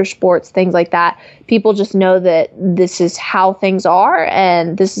in motorsports, things like that. People just know that this is how things are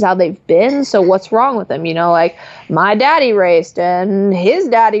and this is how they've been. So what's wrong with them? Like my daddy raced and his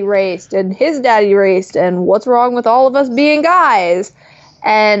daddy raced and his daddy raced, and what's wrong with all of us being guys?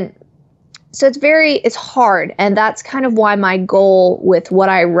 And so it's hard. And that's kind of why my goal with what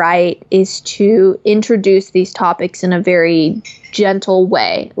I write is to introduce these topics in a very gentle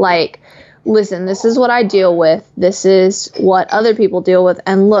way. Like, listen, this is what I deal with. This is what other people deal with.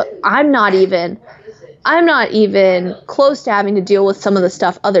 And look, I'm not even close to having to deal with some of the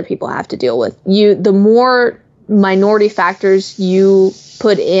stuff other people have to deal with. The more minority factors you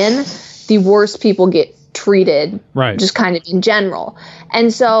put in, the worse people get treated, right, just kind of in general.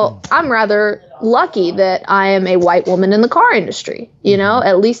 And so I'm rather lucky that I am a white woman in the car industry. You know,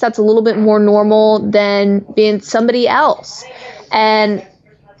 at least that's a little bit more normal than being somebody else. And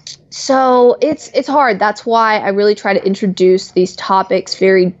so it's hard. That's why I really try to introduce these topics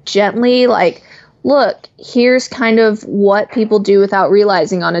very gently. Like, look, here's kind of what people do without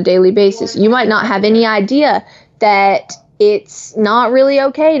realizing on a daily basis. You might not have any idea that it's not really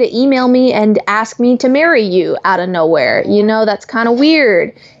okay to email me and ask me to marry you out of nowhere. You know, that's kind of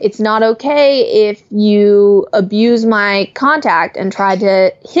weird. It's not okay if you abuse my contact and try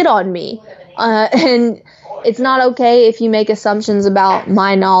to hit on me. And it's not okay if you make assumptions about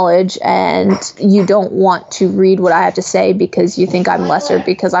my knowledge and you don't want to read what I have to say because you think I'm lesser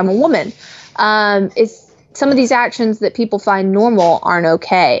because I'm a woman. It's some of these actions that people find normal aren't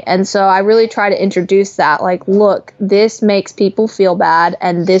okay. And so I really try to introduce that, like, look, this makes people feel bad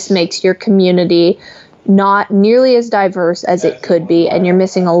and this makes your community not nearly as diverse as it could be, and you're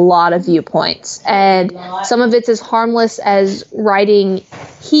missing a lot of viewpoints. And some of it's as harmless as writing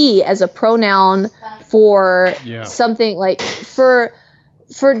he as a pronoun for something like for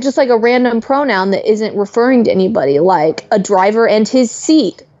just like a random pronoun that isn't referring to anybody, like a driver and his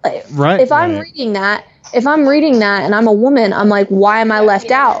seat. Right. If I'm reading that and I'm a woman, I'm like, why am I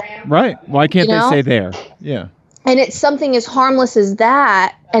left out? Right. Why can't they say there? Yeah. And it's something as harmless as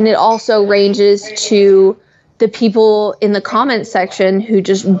that. And it also ranges to the people in the comment section who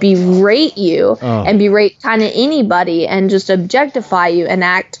just berate you and berate kind of anybody and just objectify you and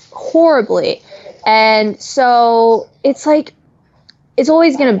act horribly. And so it's like, it's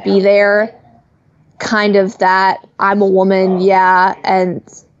always going to be there, kind of that I'm a woman, and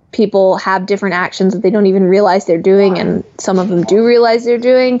people have different actions that they don't even realize they're doing, and some of them do realize they're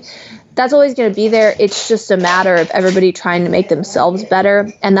doing. That's always going to be there. It's just a matter of everybody trying to make themselves better.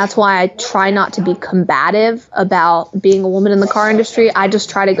 And that's why I try not to be combative about being a woman in the car industry. I just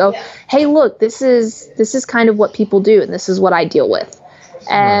try to go, hey, look, this is kind of what people do, and this is what I deal with.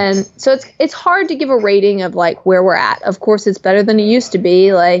 And so it's hard to give a rating of like where we're at. Of course, it's better than it used to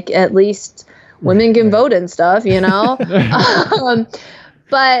be. Like, at least women can vote and stuff, you know?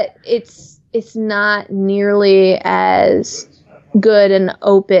 But it's not nearly as good and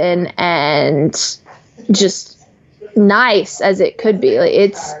open and just nice as it could be. Like,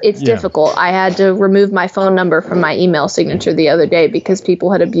 it's difficult. I had to remove my phone number from my email signature the other day because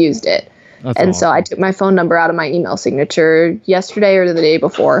people had abused it. That's awesome. So I took my phone number out of my email signature yesterday or the day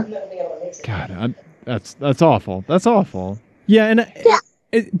before. God, that's awful. That's awful. Yeah,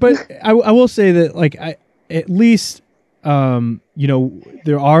 and but I will say that, like, at least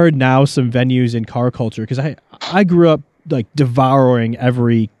there are now some venues in car culture, because I grew up like devouring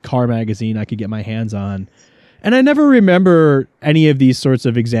every car magazine I could get my hands on, and I never remember any of these sorts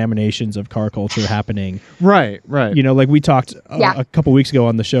of examinations of car culture happening. Right. You know, like we talked a couple weeks ago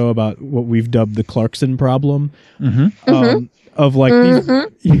on the show about what we've dubbed the Clarkson problem, of like these.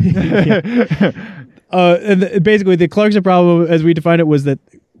 And basically, the Clarkson problem, as we defined it, was that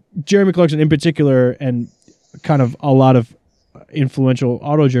Jeremy Clarkson in particular, and kind of a lot of influential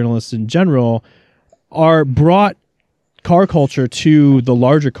auto journalists in general, are brought car culture to the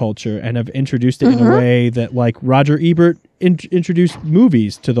larger culture and have introduced it in a way that, like, Roger Ebert introduced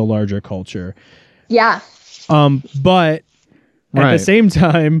movies to the larger culture. Yeah. But at the same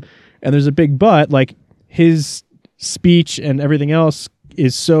time, and there's a big but, like, his speech and everything else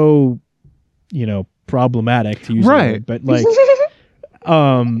is so, problematic, to use the word. But like,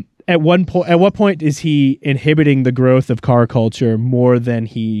 at what point is he inhibiting the growth of car culture more than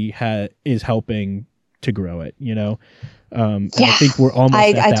he is helping to grow it? I think we're almost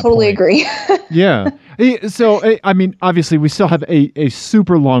at that I totally point. agree. Yeah. So, I mean, obviously we still have a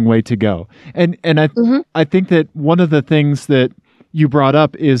super long way to go. And I think that one of the things that you brought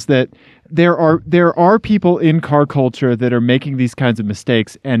up is that there are people in car culture that are making these kinds of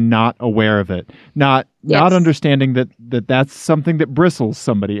mistakes and not aware of it, not understanding that that's something that bristles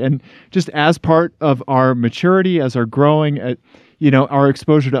somebody. And just as part of our maturity, as our growing, our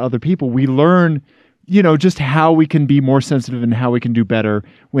exposure to other people, we learn, just how we can be more sensitive and how we can do better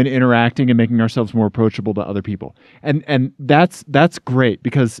when interacting and making ourselves more approachable to other people. And that's great,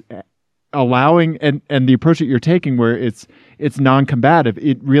 because allowing and the approach that you're taking, where it's non-combative,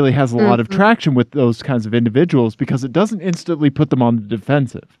 it really has a lot of traction with those kinds of individuals, because it doesn't instantly put them on the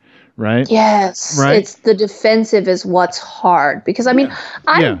defensive, right? Yes. Right? It's the defensive is what's hard, because I mean,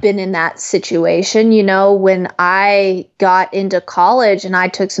 I've been in that situation, when I got into college and I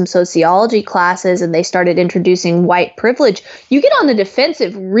took some sociology classes and they started introducing white privilege, you get on the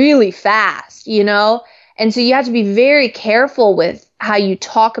defensive really fast, And so you have to be very careful with how you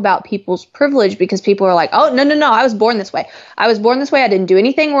talk about people's privilege, because people are like, oh, no, I was born this way. I didn't do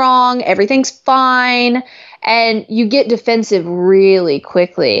anything wrong. Everything's fine. And you get defensive really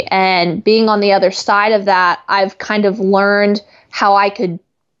quickly. And being on the other side of that, I've kind of learned how I could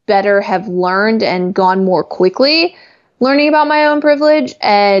better have learned and gone more quickly learning about my own privilege.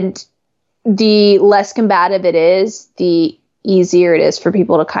 And the less combative it is, the easier it is for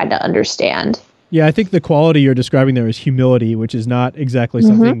people to kind of understand. Yeah, I think the quality you're describing there is humility, which is not exactly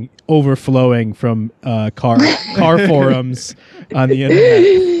something overflowing from car forums on the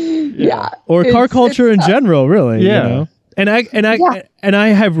internet. Yeah. Or car culture in general, really. Yeah. You know? And I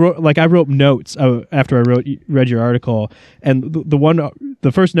have I wrote notes after I read your article, and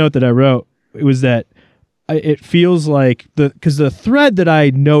the first note that I wrote, it was that it feels like because the thread that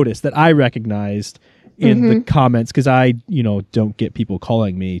I noticed, that I recognized in the comments, because I don't get people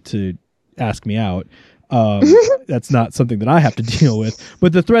calling me to ask me out. That's not something that I have to deal with.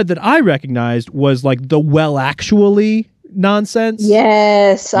 But the thread that I recognized was like the well actually nonsense.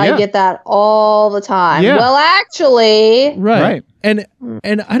 Yes, I get that all the time. Yeah. Well, actually. Right. And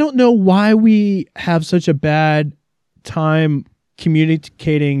I don't know why we have such a bad time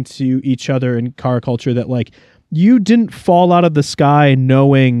communicating to each other in car culture that like you didn't fall out of the sky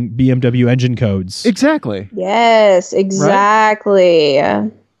knowing BMW engine codes. Exactly. Yes, exactly.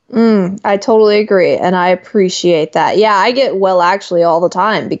 Right? I totally agree. And I appreciate that. Yeah, I get well actually all the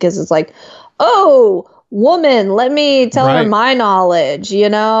time, because it's like, oh, woman, let me tell her my knowledge,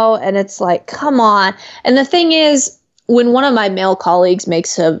 and it's like, come on. And the thing is, when one of my male colleagues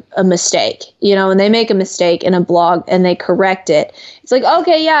makes a mistake, when they make a mistake in a blog and they correct it, it's like,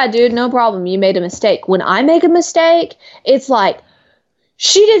 okay, yeah, dude, no problem. You made a mistake. When I make a mistake, it's like,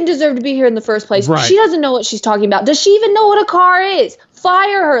 she didn't deserve to be here in the first place. Right. She doesn't know what she's talking about. Does she even know what a car is?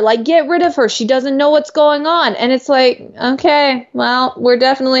 Fire her, like get rid of her. She doesn't know what's going on. And it's like, okay, well, we're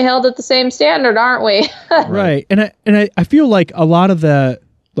definitely held at the same standard, aren't we? Right. And I feel like a lot of the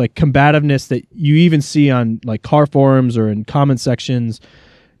like combativeness that you even see on like car forums or in comment sections,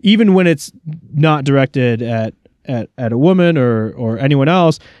 even when it's not directed at a woman or anyone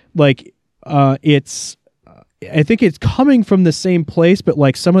else, like I think it's coming from the same place, but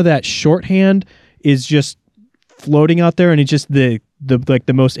like some of that shorthand is just floating out there, and it's just the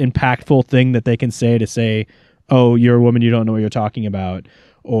most impactful thing that they can say, oh, you're a woman, you don't know what you're talking about,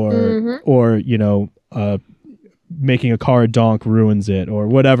 or making a car donk ruins it, or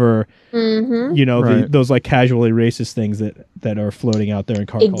whatever. Those like casually racist things that are floating out there in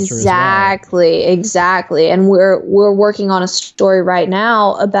car culture as well. Exactly. And we're working on a story right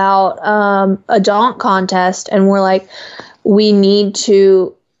now about a donk contest, and we're like,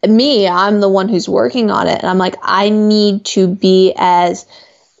 I'm the one who's working on it, and I'm like, I need to be as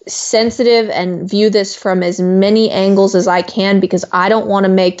sensitive and view this from as many angles as I can, because I don't want to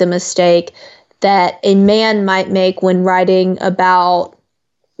make the mistake that a man might make when writing about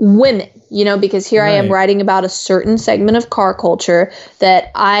women, because here I am writing about a certain segment of car culture that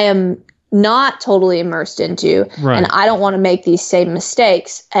I am not totally immersed into. Right. And I don't want to make these same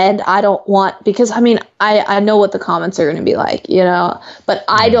mistakes. And I don't want, because I know what the comments are going to be like, but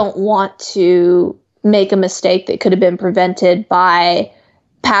I don't want to make a mistake that could have been prevented by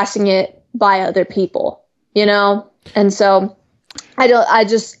passing it by other people, And so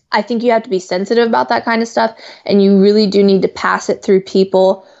I think you have to be sensitive about that kind of stuff, and you really do need to pass it through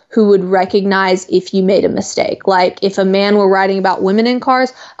people who would recognize if you made a mistake. Like if a man were writing about women in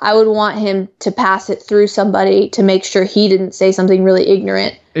cars, I would want him to pass it through somebody to make sure he didn't say something really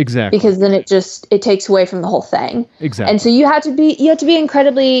ignorant. Exactly. Because then it takes away from the whole thing. Exactly. And so you have to be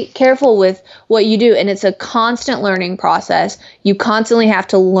incredibly careful with what you do, and it's a constant learning process. You constantly have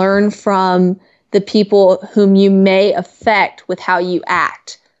to learn from the people whom you may affect with how you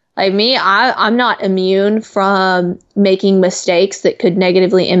act. Like me, I'm not immune from making mistakes that could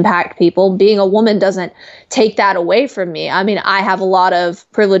negatively impact people. Being a woman doesn't take that away from me. I mean, I have a lot of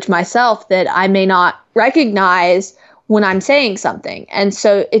privilege myself that I may not recognize when I'm saying something. And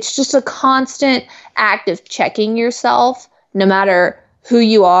so it's just a constant act of checking yourself, no matter who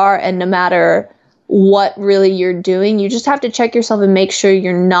you are and no matter what really you're doing. You just have to check yourself and make sure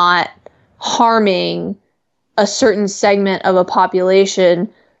you're not harming a certain segment of a population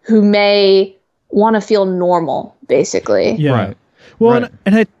who may want to feel normal, basically. Yeah. Right. Well, right.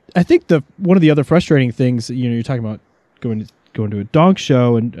 And I think one of the other frustrating things, you're talking about going to a donk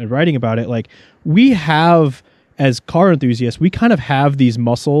show and writing about it. Like we have, as car enthusiasts, we kind of have these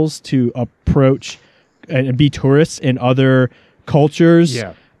muscles to approach and be tourists in other cultures.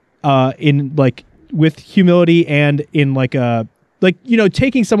 Yeah. In like with humility and in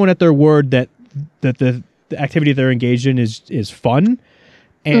taking someone at their word that the activity they're engaged in is fun.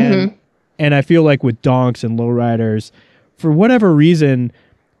 And and I feel like with donks and lowriders, for whatever reason,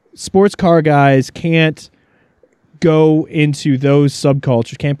 sports car guys can't go into those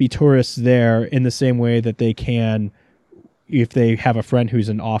subcultures, can't be tourists there in the same way that they can if they have a friend who's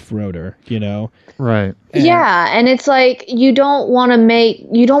an off-roader, you know? Right. And it's like you don't want to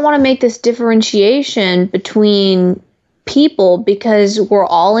make this differentiation between people because we're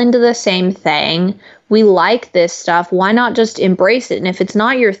all into the same thing. We like this stuff. Why not just embrace it? And if it's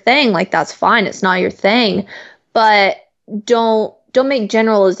not your thing, like that's fine. It's not your thing. But don't make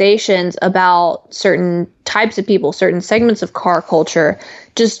generalizations about certain types of people, certain segments of car culture.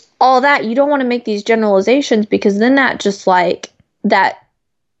 Just all that. You don't want to make these generalizations because then that just like that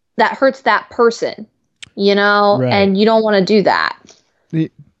hurts that person, you know? Right. And you don't want to do that.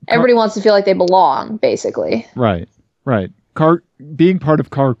 Everybody wants to feel like they belong, basically. Right. Being part of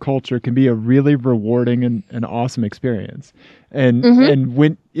car culture can be a really rewarding and awesome experience. And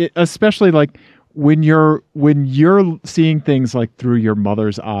when especially like when you're seeing things like through your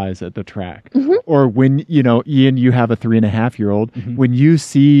mother's eyes at the track, or when, you know, Ian, you have a 3.5-year-old, when you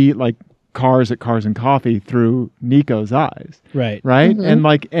see like cars at Cars and Coffee through Nico's eyes, right,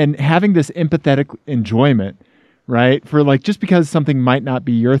 and having this empathetic enjoyment, right, for like just because something might not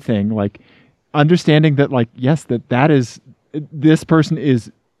be your thing, like understanding that like yes, that is this person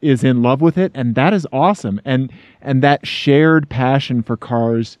is in love with it, and that is awesome, and that shared passion for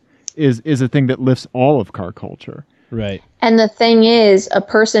cars is a thing that lifts all of car culture. Right. And the thing is, a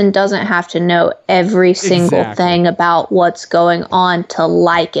person doesn't have to know every single thing about what's going on to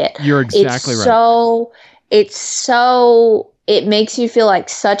like it. You're exactly right. It makes you feel like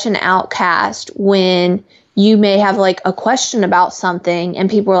such an outcast when you may have like a question about something and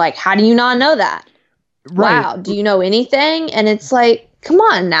people are like, how do you not know that? Right. Wow. Do you know anything? And it's like, come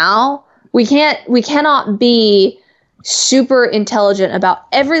on now. We cannot be super intelligent about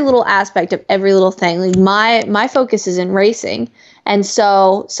every little aspect of every little thing. Like my focus is in racing. And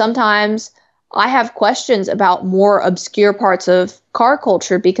so sometimes I have questions about more obscure parts of car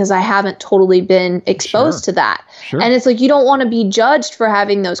culture because I haven't totally been exposed to that. Sure. And it's like, you don't want to be judged for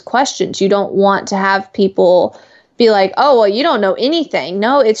having those questions. You don't want to have people be like, oh, well, you don't know anything.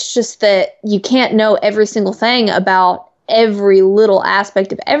 No, it's just that you can't know every single thing about every little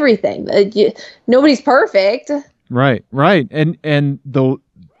aspect of everything. Nobody's perfect. Right. And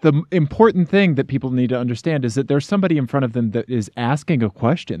the important thing that people need to understand is that there's somebody in front of them that is asking a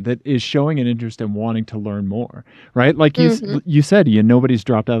question, that is showing an interest in wanting to learn more, right? Like you said, Ian, nobody's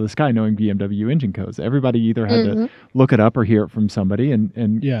dropped out of the sky knowing BMW engine codes. Everybody either had to look it up or hear it from somebody,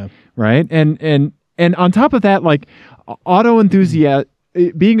 and yeah, right. And on top of that, like auto enthusiast,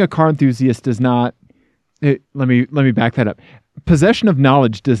 being a car enthusiast does not. Let me back that up. Possession of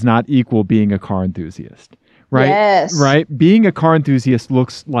knowledge does not equal being a car enthusiast. Right. Yes. Right. Being a car enthusiast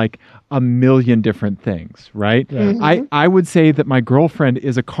looks like a million different things. Right. I would say that my girlfriend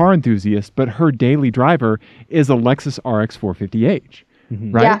is a car enthusiast, but her daily driver is a Lexus RX 450h.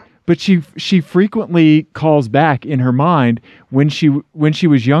 Right. Yeah. But she frequently calls back in her mind when she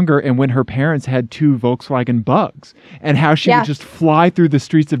was younger and when her parents had 2 Volkswagen Bugs, and how she would just fly through the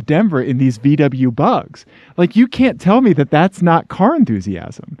streets of Denver in these VW Bugs. Like, you can't tell me that that's not car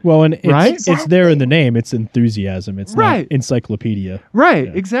enthusiasm. Well, and it's there in the name. It's enthusiasm. It's not encyclopedia. Right.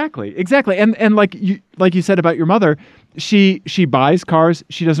 Yeah. Exactly. And like you said about your mother, she buys cars.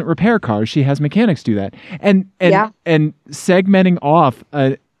 She doesn't repair cars. She has mechanics do that. And segmenting off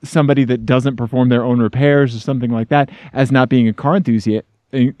somebody that doesn't perform their own repairs or something like that as not being a car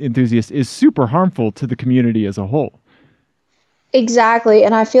enthusiast is super harmful to the community as a whole. Exactly.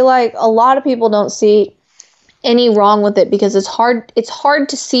 And I feel like a lot of people don't see any wrong with it because it's hard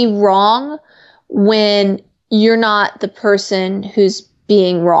to see wrong when you're not the person who's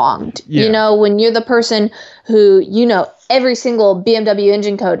being wronged. Yeah. You know, when you're the person who, you know, every single BMW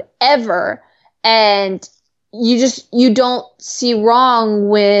engine code ever, and you don't see wrong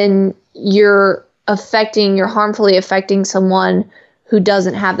when you're harmfully affecting someone who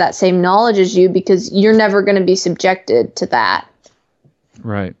doesn't have that same knowledge as you, because you're never going to be subjected to that.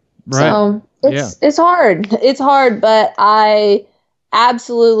 Right. So it's hard. It's hard, but I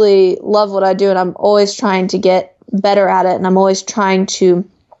absolutely love what I do, and I'm always trying to get better at it, and I'm always trying to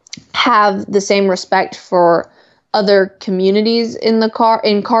have the same respect for other communities in car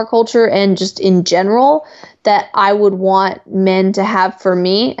culture and just in general that I would want men to have for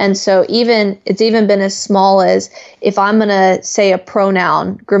me. And so it's even been as small as if I'm going to say a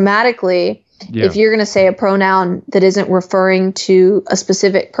pronoun grammatically, if you're going to say a pronoun that isn't referring to a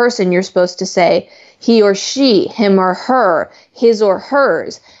specific person, you're supposed to say he or she, him or her, his or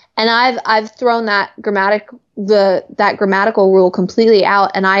hers. And I've thrown that grammatical rule completely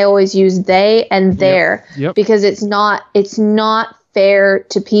out, and I always use they and their because it's not fair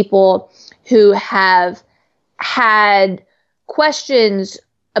to people who have had questions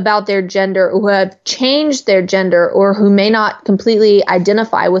about their gender, or who have changed their gender, or who may not completely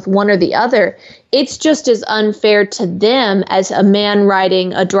identify with one or the other. It's just as unfair to them as a man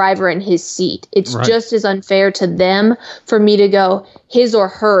riding a driver in his seat. It's just as unfair to them for me to go his or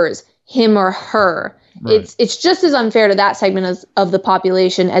hers, him or her. Right. It's just as unfair to that segment of the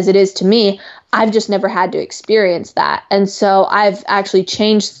population as it is to me. I've just never had to experience that. And so I've actually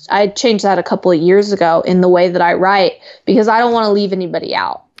changed that a couple of years ago in the way that I write, because I don't want to leave anybody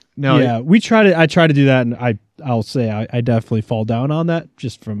out. No, yeah, I try to do that, and I'll say I definitely fall down on that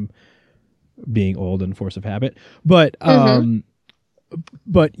just from being old and force of habit. But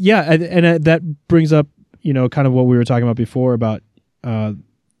but yeah, and that brings up, kind of what we were talking about before about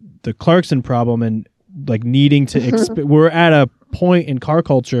the Clarkson problem, and like needing to we're at a point in car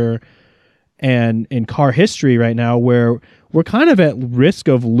culture and in car history right now where we're kind of at risk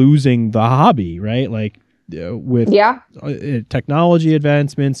of losing the hobby, right? Like with technology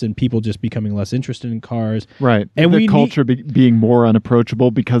advancements and people just becoming less interested in cars. Right. And the culture being more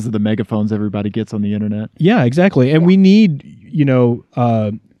unapproachable because of the megaphones everybody gets on the internet. Yeah, exactly. And we need,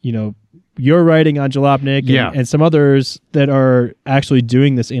 your writing on Jalopnik and some others that are actually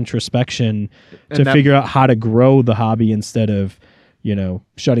doing this introspection to figure out how to grow the hobby instead of,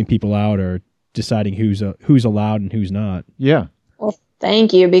 shutting people out or deciding who's allowed and who's not. Yeah. Well,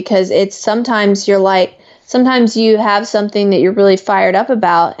 thank you, because it's sometimes you have something that you're really fired up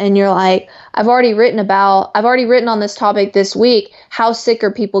about, and you're like, I've already written on this topic this week. How sick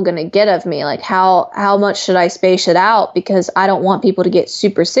are people going to get of me? Like, how much should I space it out? Because I don't want people to get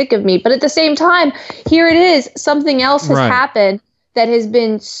super sick of me. But at the same time, here it is. Something else has happened that has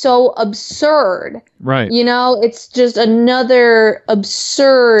been so absurd. Right. It's just another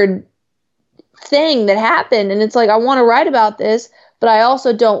absurd thing that happened. And it's like, I want to write about this, but I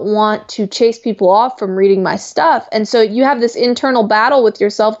also don't want to chase people off from reading my stuff. And so you have this internal battle with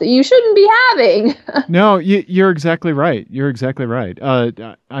yourself that you shouldn't be having. No, you're exactly right. You're exactly right.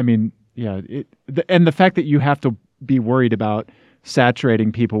 I mean, yeah. And the fact that you have to be worried about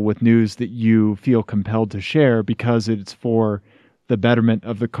saturating people with news that you feel compelled to share because it's for the betterment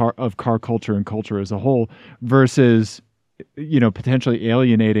of car culture and culture as a whole, versus, potentially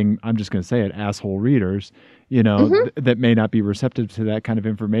alienating, I'm just going to say it, asshole readers, that may not be receptive to that kind of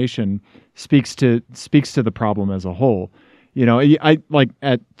information, speaks to the problem as a whole. I like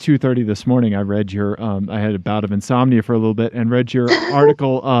at 2:30 this morning, I read your, I had a bout of insomnia for a little bit and read your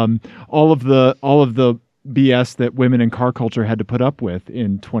article, all of the BS that women in car culture had to put up with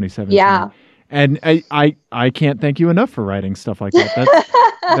in 2017. Yeah. And I can't thank you enough for writing stuff like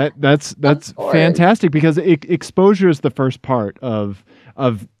that. That's fantastic, because exposure is the first part of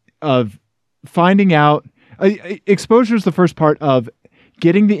finding out. Exposure is the first part of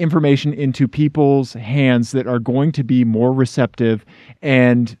getting the information into people's hands that are going to be more receptive,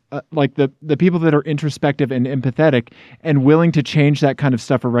 and like the people that are introspective and empathetic and willing to change that kind of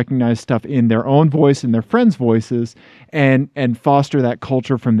stuff or recognize stuff in their own voice and their friends' voices, and foster that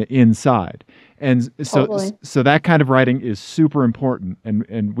culture from the inside. And so that kind of writing is super important,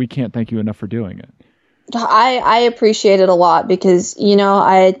 and we can't thank you enough for doing it. I appreciate it a lot, because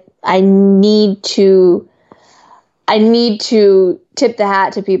I need to tip the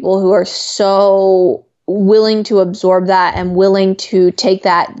hat to people who are so willing to absorb that and willing to take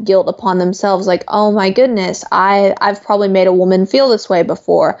that guilt upon themselves. Like, oh my goodness, I've probably made a woman feel this way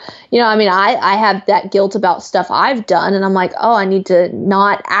before. I have that guilt about stuff I've done, and I'm like, oh, I need to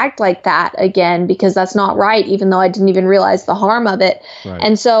not act like that again, because that's not right, even though I didn't even realize the harm of it. Right.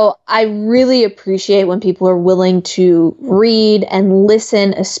 And so I really appreciate when people are willing to read and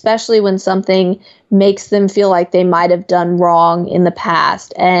listen, especially when something makes them feel like they might have done wrong in the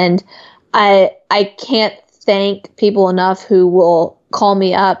past. And I can't thank people enough who will call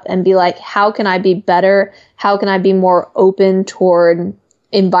me up and be like, how can I be better? How can I be more open toward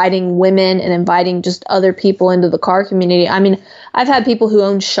inviting women and inviting just other people into the car community? I mean, I've had people who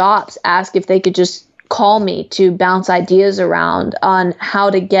own shops ask if they could just call me to bounce ideas around on how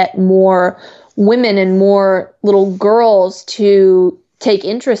to get more women and more little girls to take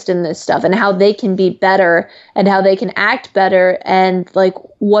interest in this stuff, and how they can be better and how they can act better, and like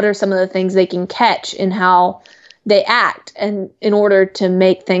what are some of the things they can catch in how they act, and in order to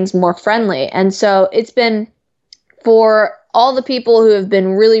make things more friendly. And so it's been, for all the people who have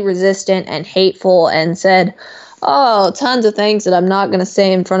been really resistant and hateful and said, Oh, tons of things that I'm not going to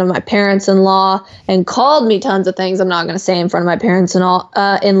say in front of my parents-in-law, and called me tons of things I'm not going to say in front of my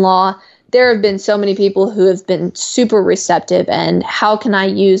parents-in-law. There have been so many people who have been super receptive, and how can I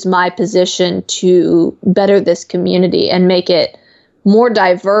use my position to better this community and make it more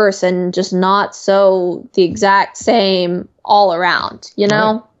diverse and just not so the exact same all around, you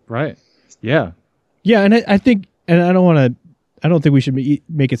know? Right. Yeah. Yeah. And I think, and I don't think we should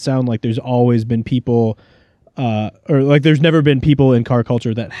make it sound like there's always been people, or like there's never been people in car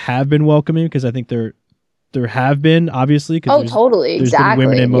culture that have been welcoming, because I think there have been, obviously. Totally. There's exactly. been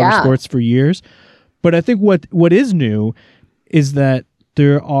women in motorsports for years. But I think what is new is that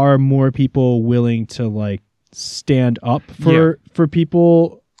there are more people willing to like stand up for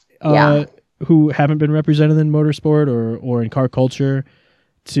people who haven't been represented in motorsport or in car culture,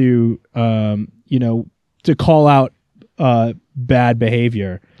 to to call out bad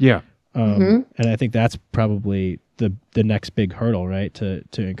behavior. Yeah. And I think that's probably the next big hurdle, right? To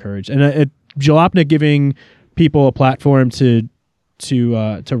encourage, and Jalopnik giving people a platform to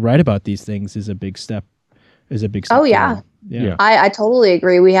write about these things is a big step. Oh yeah. Yeah. I totally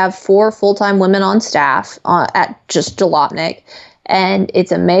agree. We have 4 full-time women on staff at just Jalopnik, and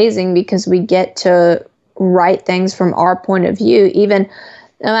it's amazing because we get to write things from our point of view, even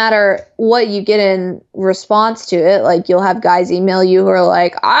no matter what you get in response to it. Like, you'll have guys email you who are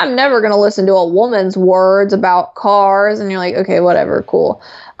like, I'm never going to listen to a woman's words about cars. And you're like, okay, whatever, cool.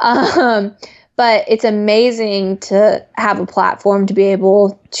 But it's amazing to have a platform to be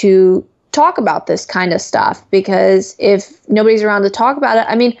able to talk about this kind of stuff, because if nobody's around to talk about it,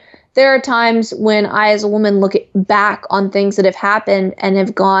 I mean, there are times when I, as a woman, look back on things that have happened and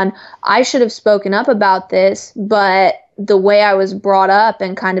have gone, I should have spoken up about this, but the way I was brought up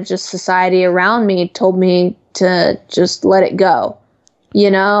and kind of just society around me told me to just let it go, you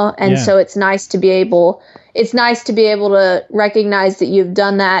know? And so it's nice to be able to recognize that you've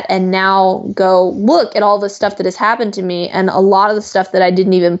done that and now go look at all the stuff that has happened to me, and a lot of the stuff that I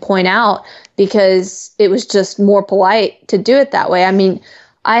didn't even point out because it was just more polite to do it that way. I mean,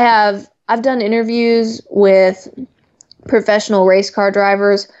 I've done interviews with professional race car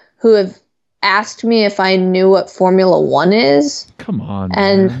drivers who have asked me if I knew what Formula One is. Come on,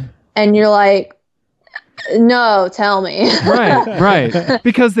 man. And you're like, no, tell me. Right.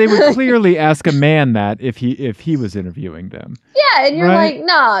 Because they would clearly ask a man that if he was interviewing them. Yeah, and you're like,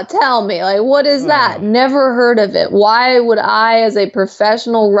 no, tell me. Like, what is that? Never heard of it. Why would I, as a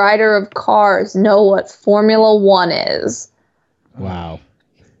professional rider of cars, know what Formula One is? Wow.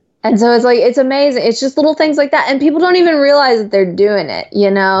 And so it's like, it's amazing. It's just little things like that. And people don't even realize that they're doing it. You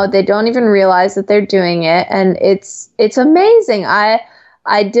know, they don't even realize that they're doing it. And it's amazing. I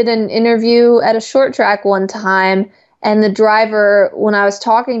did an interview at a short track one time, and the driver, when I was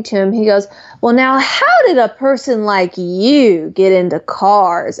talking to him, he goes, well, now how did a person like you get into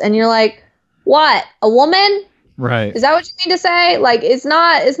cars? And you're like, what? A woman? Right. Is that what you mean to say? Like, it's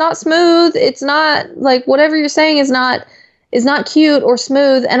not smooth. It's not like whatever you're saying is not cute or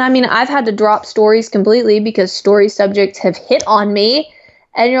smooth. And I mean, I've had to drop stories completely because story subjects have hit on me,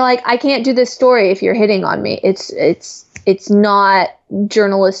 and you're like, I can't do this story if you're hitting on me. It's not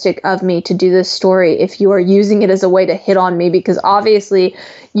journalistic of me to do this story if you are using it as a way to hit on me, because obviously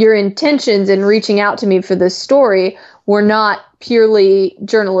your intentions in reaching out to me for this story were not purely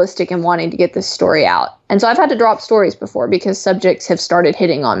journalistic and wanting to get this story out. And so I've had to drop stories before because subjects have started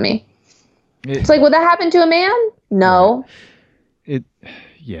hitting on me. It's like, would that happen to a man? No.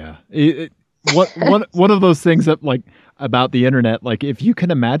 One of those things that, like, about the internet, like, if you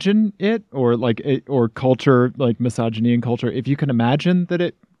can imagine it, or like or culture, like misogyny and culture, if you can imagine that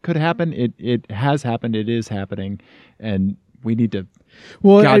it could happen, it has happened, it is happening, and we need to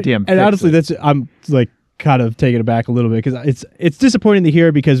goddamn and honestly it. I'm like kind of taking it back a little bit, because it's disappointing to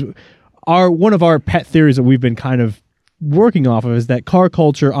hear, because one of our pet theories that we've been kind of working off of is that car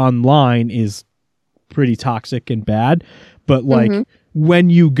culture online is pretty toxic and bad, but like when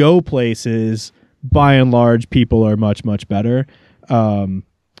you go places, by and large, people are much, much better. But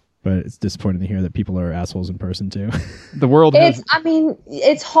it's disappointing to hear that people are assholes in person too. The world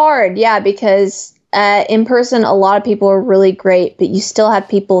it's hard, because in person, a lot of people are really great, but you still have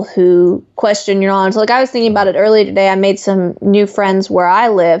people who question your knowledge. Like, I was thinking about it earlier today. I made some new friends where I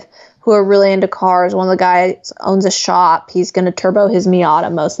live who are really into cars. One of the guys owns a shop. He's going to turbo his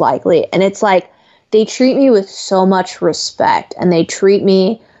Miata most likely. And it's like, they treat me with so much respect, and they treat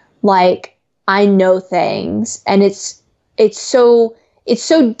me like I know things. And it's so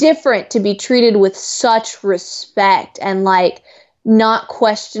different to be treated with such respect and like not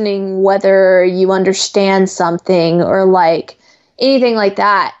questioning whether you understand something, or like anything like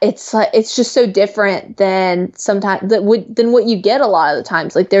that. It's like, it's just so different than sometimes than what you get a lot of the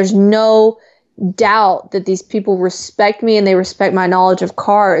times. Like there's no doubt that these people respect me and they respect my knowledge of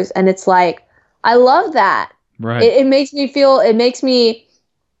cars. And it's like, I love that. Right. It makes me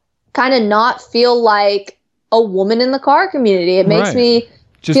kind of not feel like a woman in the car community. It makes me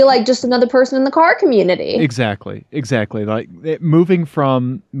feel like just another person in the car community. Exactly. Like moving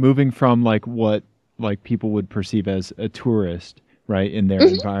from like what like people would perceive as a tourist, right, in their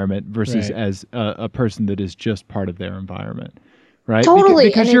environment versus as a person that is just part of their environment, right? Totally.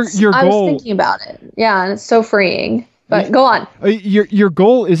 Because and your goal. I was thinking about it. Yeah, and it's so freeing. But go on. Your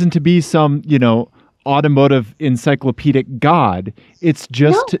goal isn't to be some, automotive encyclopedic god. It's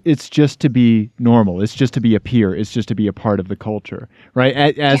just to be normal. It's just to be a peer. It's just to be a part of the culture, right?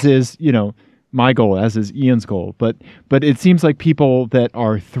 As is, my goal, as is Ian's goal. But it seems like people that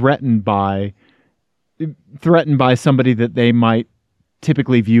are threatened by somebody that they might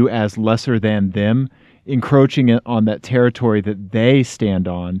typically view as lesser than them, encroaching on that territory that they stand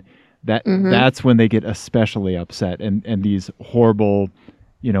on, that's when they get especially upset and these horrible,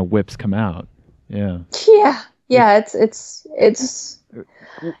 whips come out. Yeah. It's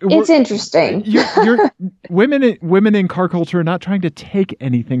interesting. You're women in car culture are not trying to take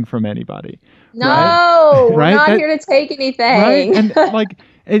anything from anybody. No, we're not here to take anything. Right?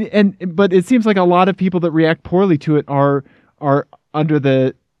 And but it seems like a lot of people that react poorly to it are under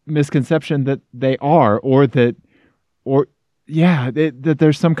the misconception that they are, that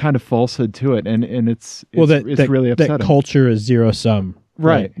there's some kind of falsehood to it, and it's really upsetting. That culture is zero sum,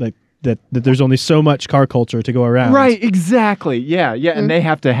 right? Like that there's only so much car culture to go around. Right, exactly. Yeah, and they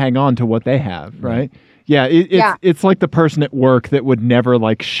have to hang on to what they have, right? Yeah, it's like the person at work that would never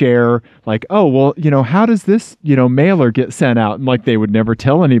like share like, oh, well, how does this, mailer get sent out? And like they would never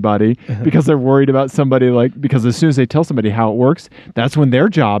tell anybody because they're worried about somebody because as soon as they tell somebody how it works, that's when their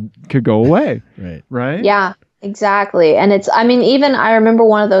job could go away. Right? Yeah, exactly. And even I remember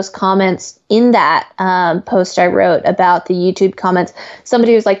one of those comments in that post I wrote about the YouTube comments.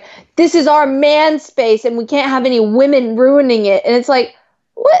 Somebody was like, this is our man space and we can't have any women ruining it. And it's like,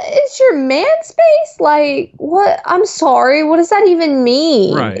 what is your man space? Like, what? I'm sorry. What does that even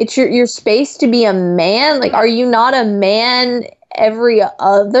mean? Right. It's your space to be a man. Like, are you not a man every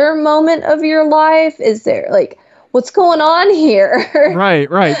other moment of your life? Is there like, what's going on here? Right.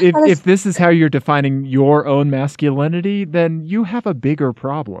 If this is how you're defining your own masculinity, then you have a bigger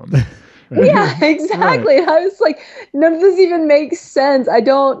problem. Yeah, exactly. Right. I was like, none of this even makes sense. I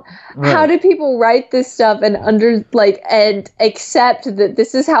don't. Right. How do people write this stuff and and accept that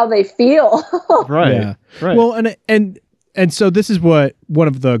this is how they feel? Right. Yeah. Right. Well, and so this is what one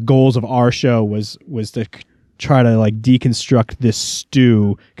of the goals of our show was to try to like deconstruct this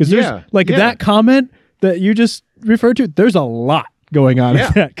stew, because there's that comment that you just referred to. There's a lot going on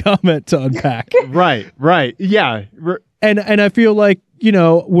in that comment to unpack. Right. Yeah. And I feel like,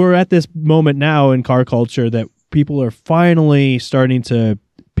 we're at this moment now in car culture that people are finally starting to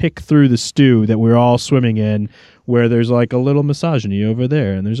pick through the stew that we're all swimming in, where there's like a little misogyny over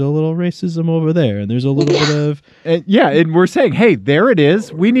there, and there's a little racism over there, and there's a little bit of... And we're saying, hey, there it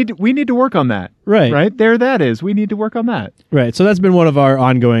is. We need to work on that. Right? There that is. We need to work on that. Right. So that's been one of our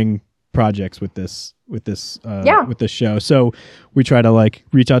ongoing projects with this show. So we try to like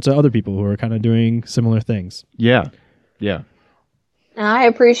reach out to other people who are kind of doing similar things. Yeah. I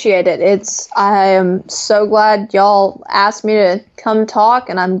appreciate it. I am so glad y'all asked me to come talk,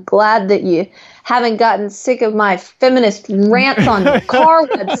 and I'm glad that you haven't gotten sick of my feminist rants on the car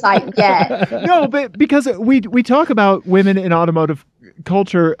website yet. No, but because we talk about women in automotive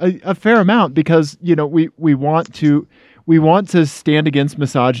culture a fair amount, because we want to stand against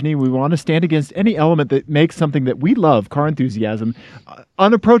misogyny. We want to stand against any element that makes something that we love, car enthusiasm,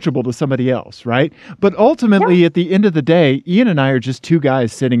 unapproachable to somebody else, right? But ultimately, at the end of the day, Ian and I are just two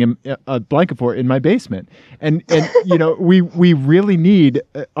guys sitting in a blanket fort in my basement, and we really need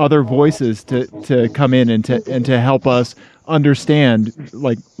other voices to come in and to help us understand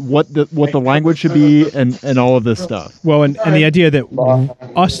like what the language should be and all of this stuff. Well, and the idea that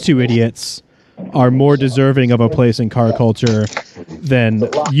us two idiots are more deserving of a place in car culture than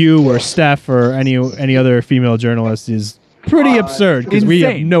you or Steph or any other female journalist is pretty absurd, because we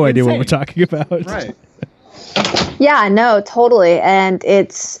have no idea what we're talking about. Right. Yeah, no, totally. And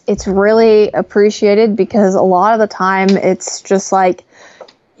it's really appreciated, because a lot of the time it's just like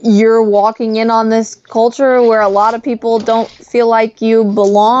you're walking in on this culture where a lot of people don't feel like you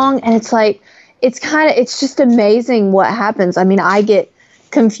belong. And it's like, it's just amazing what happens. I mean, I get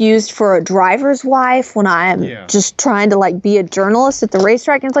confused for a driver's wife when I'm just trying to like be a journalist at the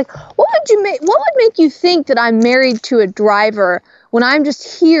racetrack. And it's like, what would make you think that I'm married to a driver when I'm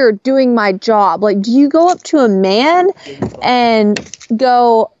just here doing my job? Like, do you go up to a man and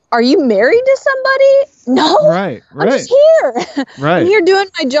go, are you married to somebody? No. Right. I'm just here. Right. I'm here doing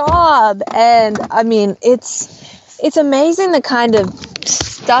my job. And I mean, it's amazing the kind of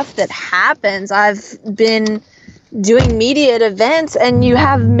stuff that happens. I've been doing media at events and you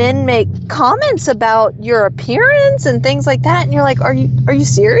have men make comments about your appearance and things like that. And you're like, are you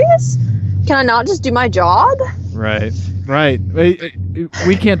serious? Can I not just do my job? Right.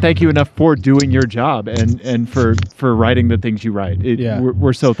 We can't thank you enough for doing your job and for writing the things you write.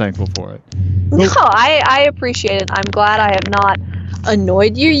 We're so thankful for it. No, I appreciate it. I'm glad I have not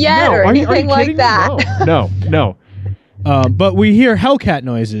annoyed you yet or anything like that. No. But we hear Hellcat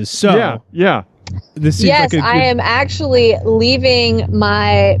noises, so yeah. This seems yes, like I am actually leaving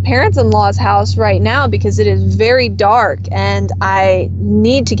my parents-in-law's house right now because it is very dark and I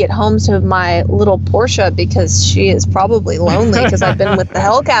need to get home to my little Portia because she is probably lonely because I've been with the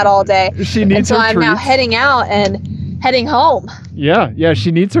Hellcat all day. She needs her treats. I'm now heading out and heading home. Yeah,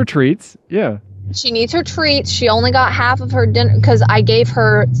 she needs her treats. Yeah. She needs her treats. She only got half of her dinner because I gave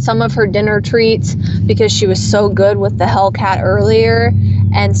her some of her dinner treats because she was so good with the Hellcat earlier.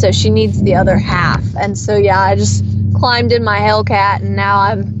 And so she needs the other half. And so, I just climbed in my Hellcat and now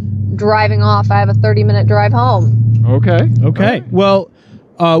I'm driving off. I have a 30-minute drive home. Okay. Right. Well,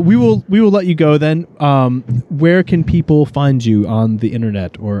 we will let you go then. Where can people find you on the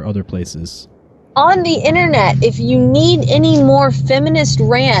internet or other places? On the internet, if you need any more feminist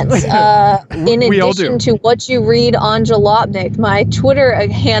rants, in addition to what you read on Jalopnik, my Twitter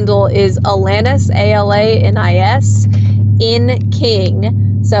handle is Alanis, ALANIS, in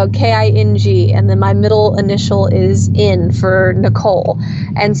King, so KING, and then my middle initial is N for Nicole.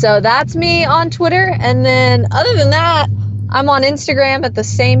 And so that's me on Twitter. And then other than that, I'm on Instagram at the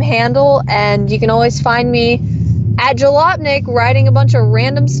same handle, and you can always find me at Jalopnik writing a bunch of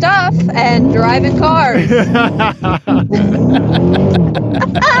random stuff and driving cars. And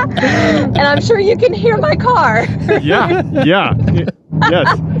I'm sure you can hear my car. Yeah. Yes.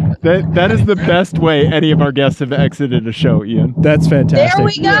 That is the best way any of our guests have exited a show, Ian. That's fantastic. There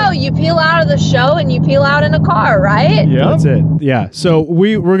we go. Yeah. You peel out of the show and you peel out in a car, right? Yeah. That's it. Yeah. So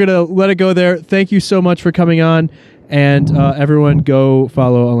we're going to let it go there. Thank you so much for coming on. And everyone go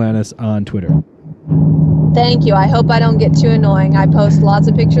follow Alanis on Twitter. Thank you. I hope I don't get too annoying. I post lots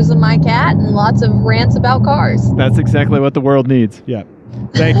of pictures of my cat and lots of rants about cars. That's exactly what the world needs. Yeah.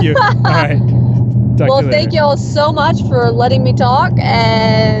 Thank you. All right. Well, thank you all so much for letting me talk,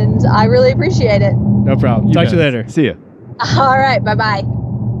 and I really appreciate it. No problem. Talk to you later. See ya. All right. Bye-bye.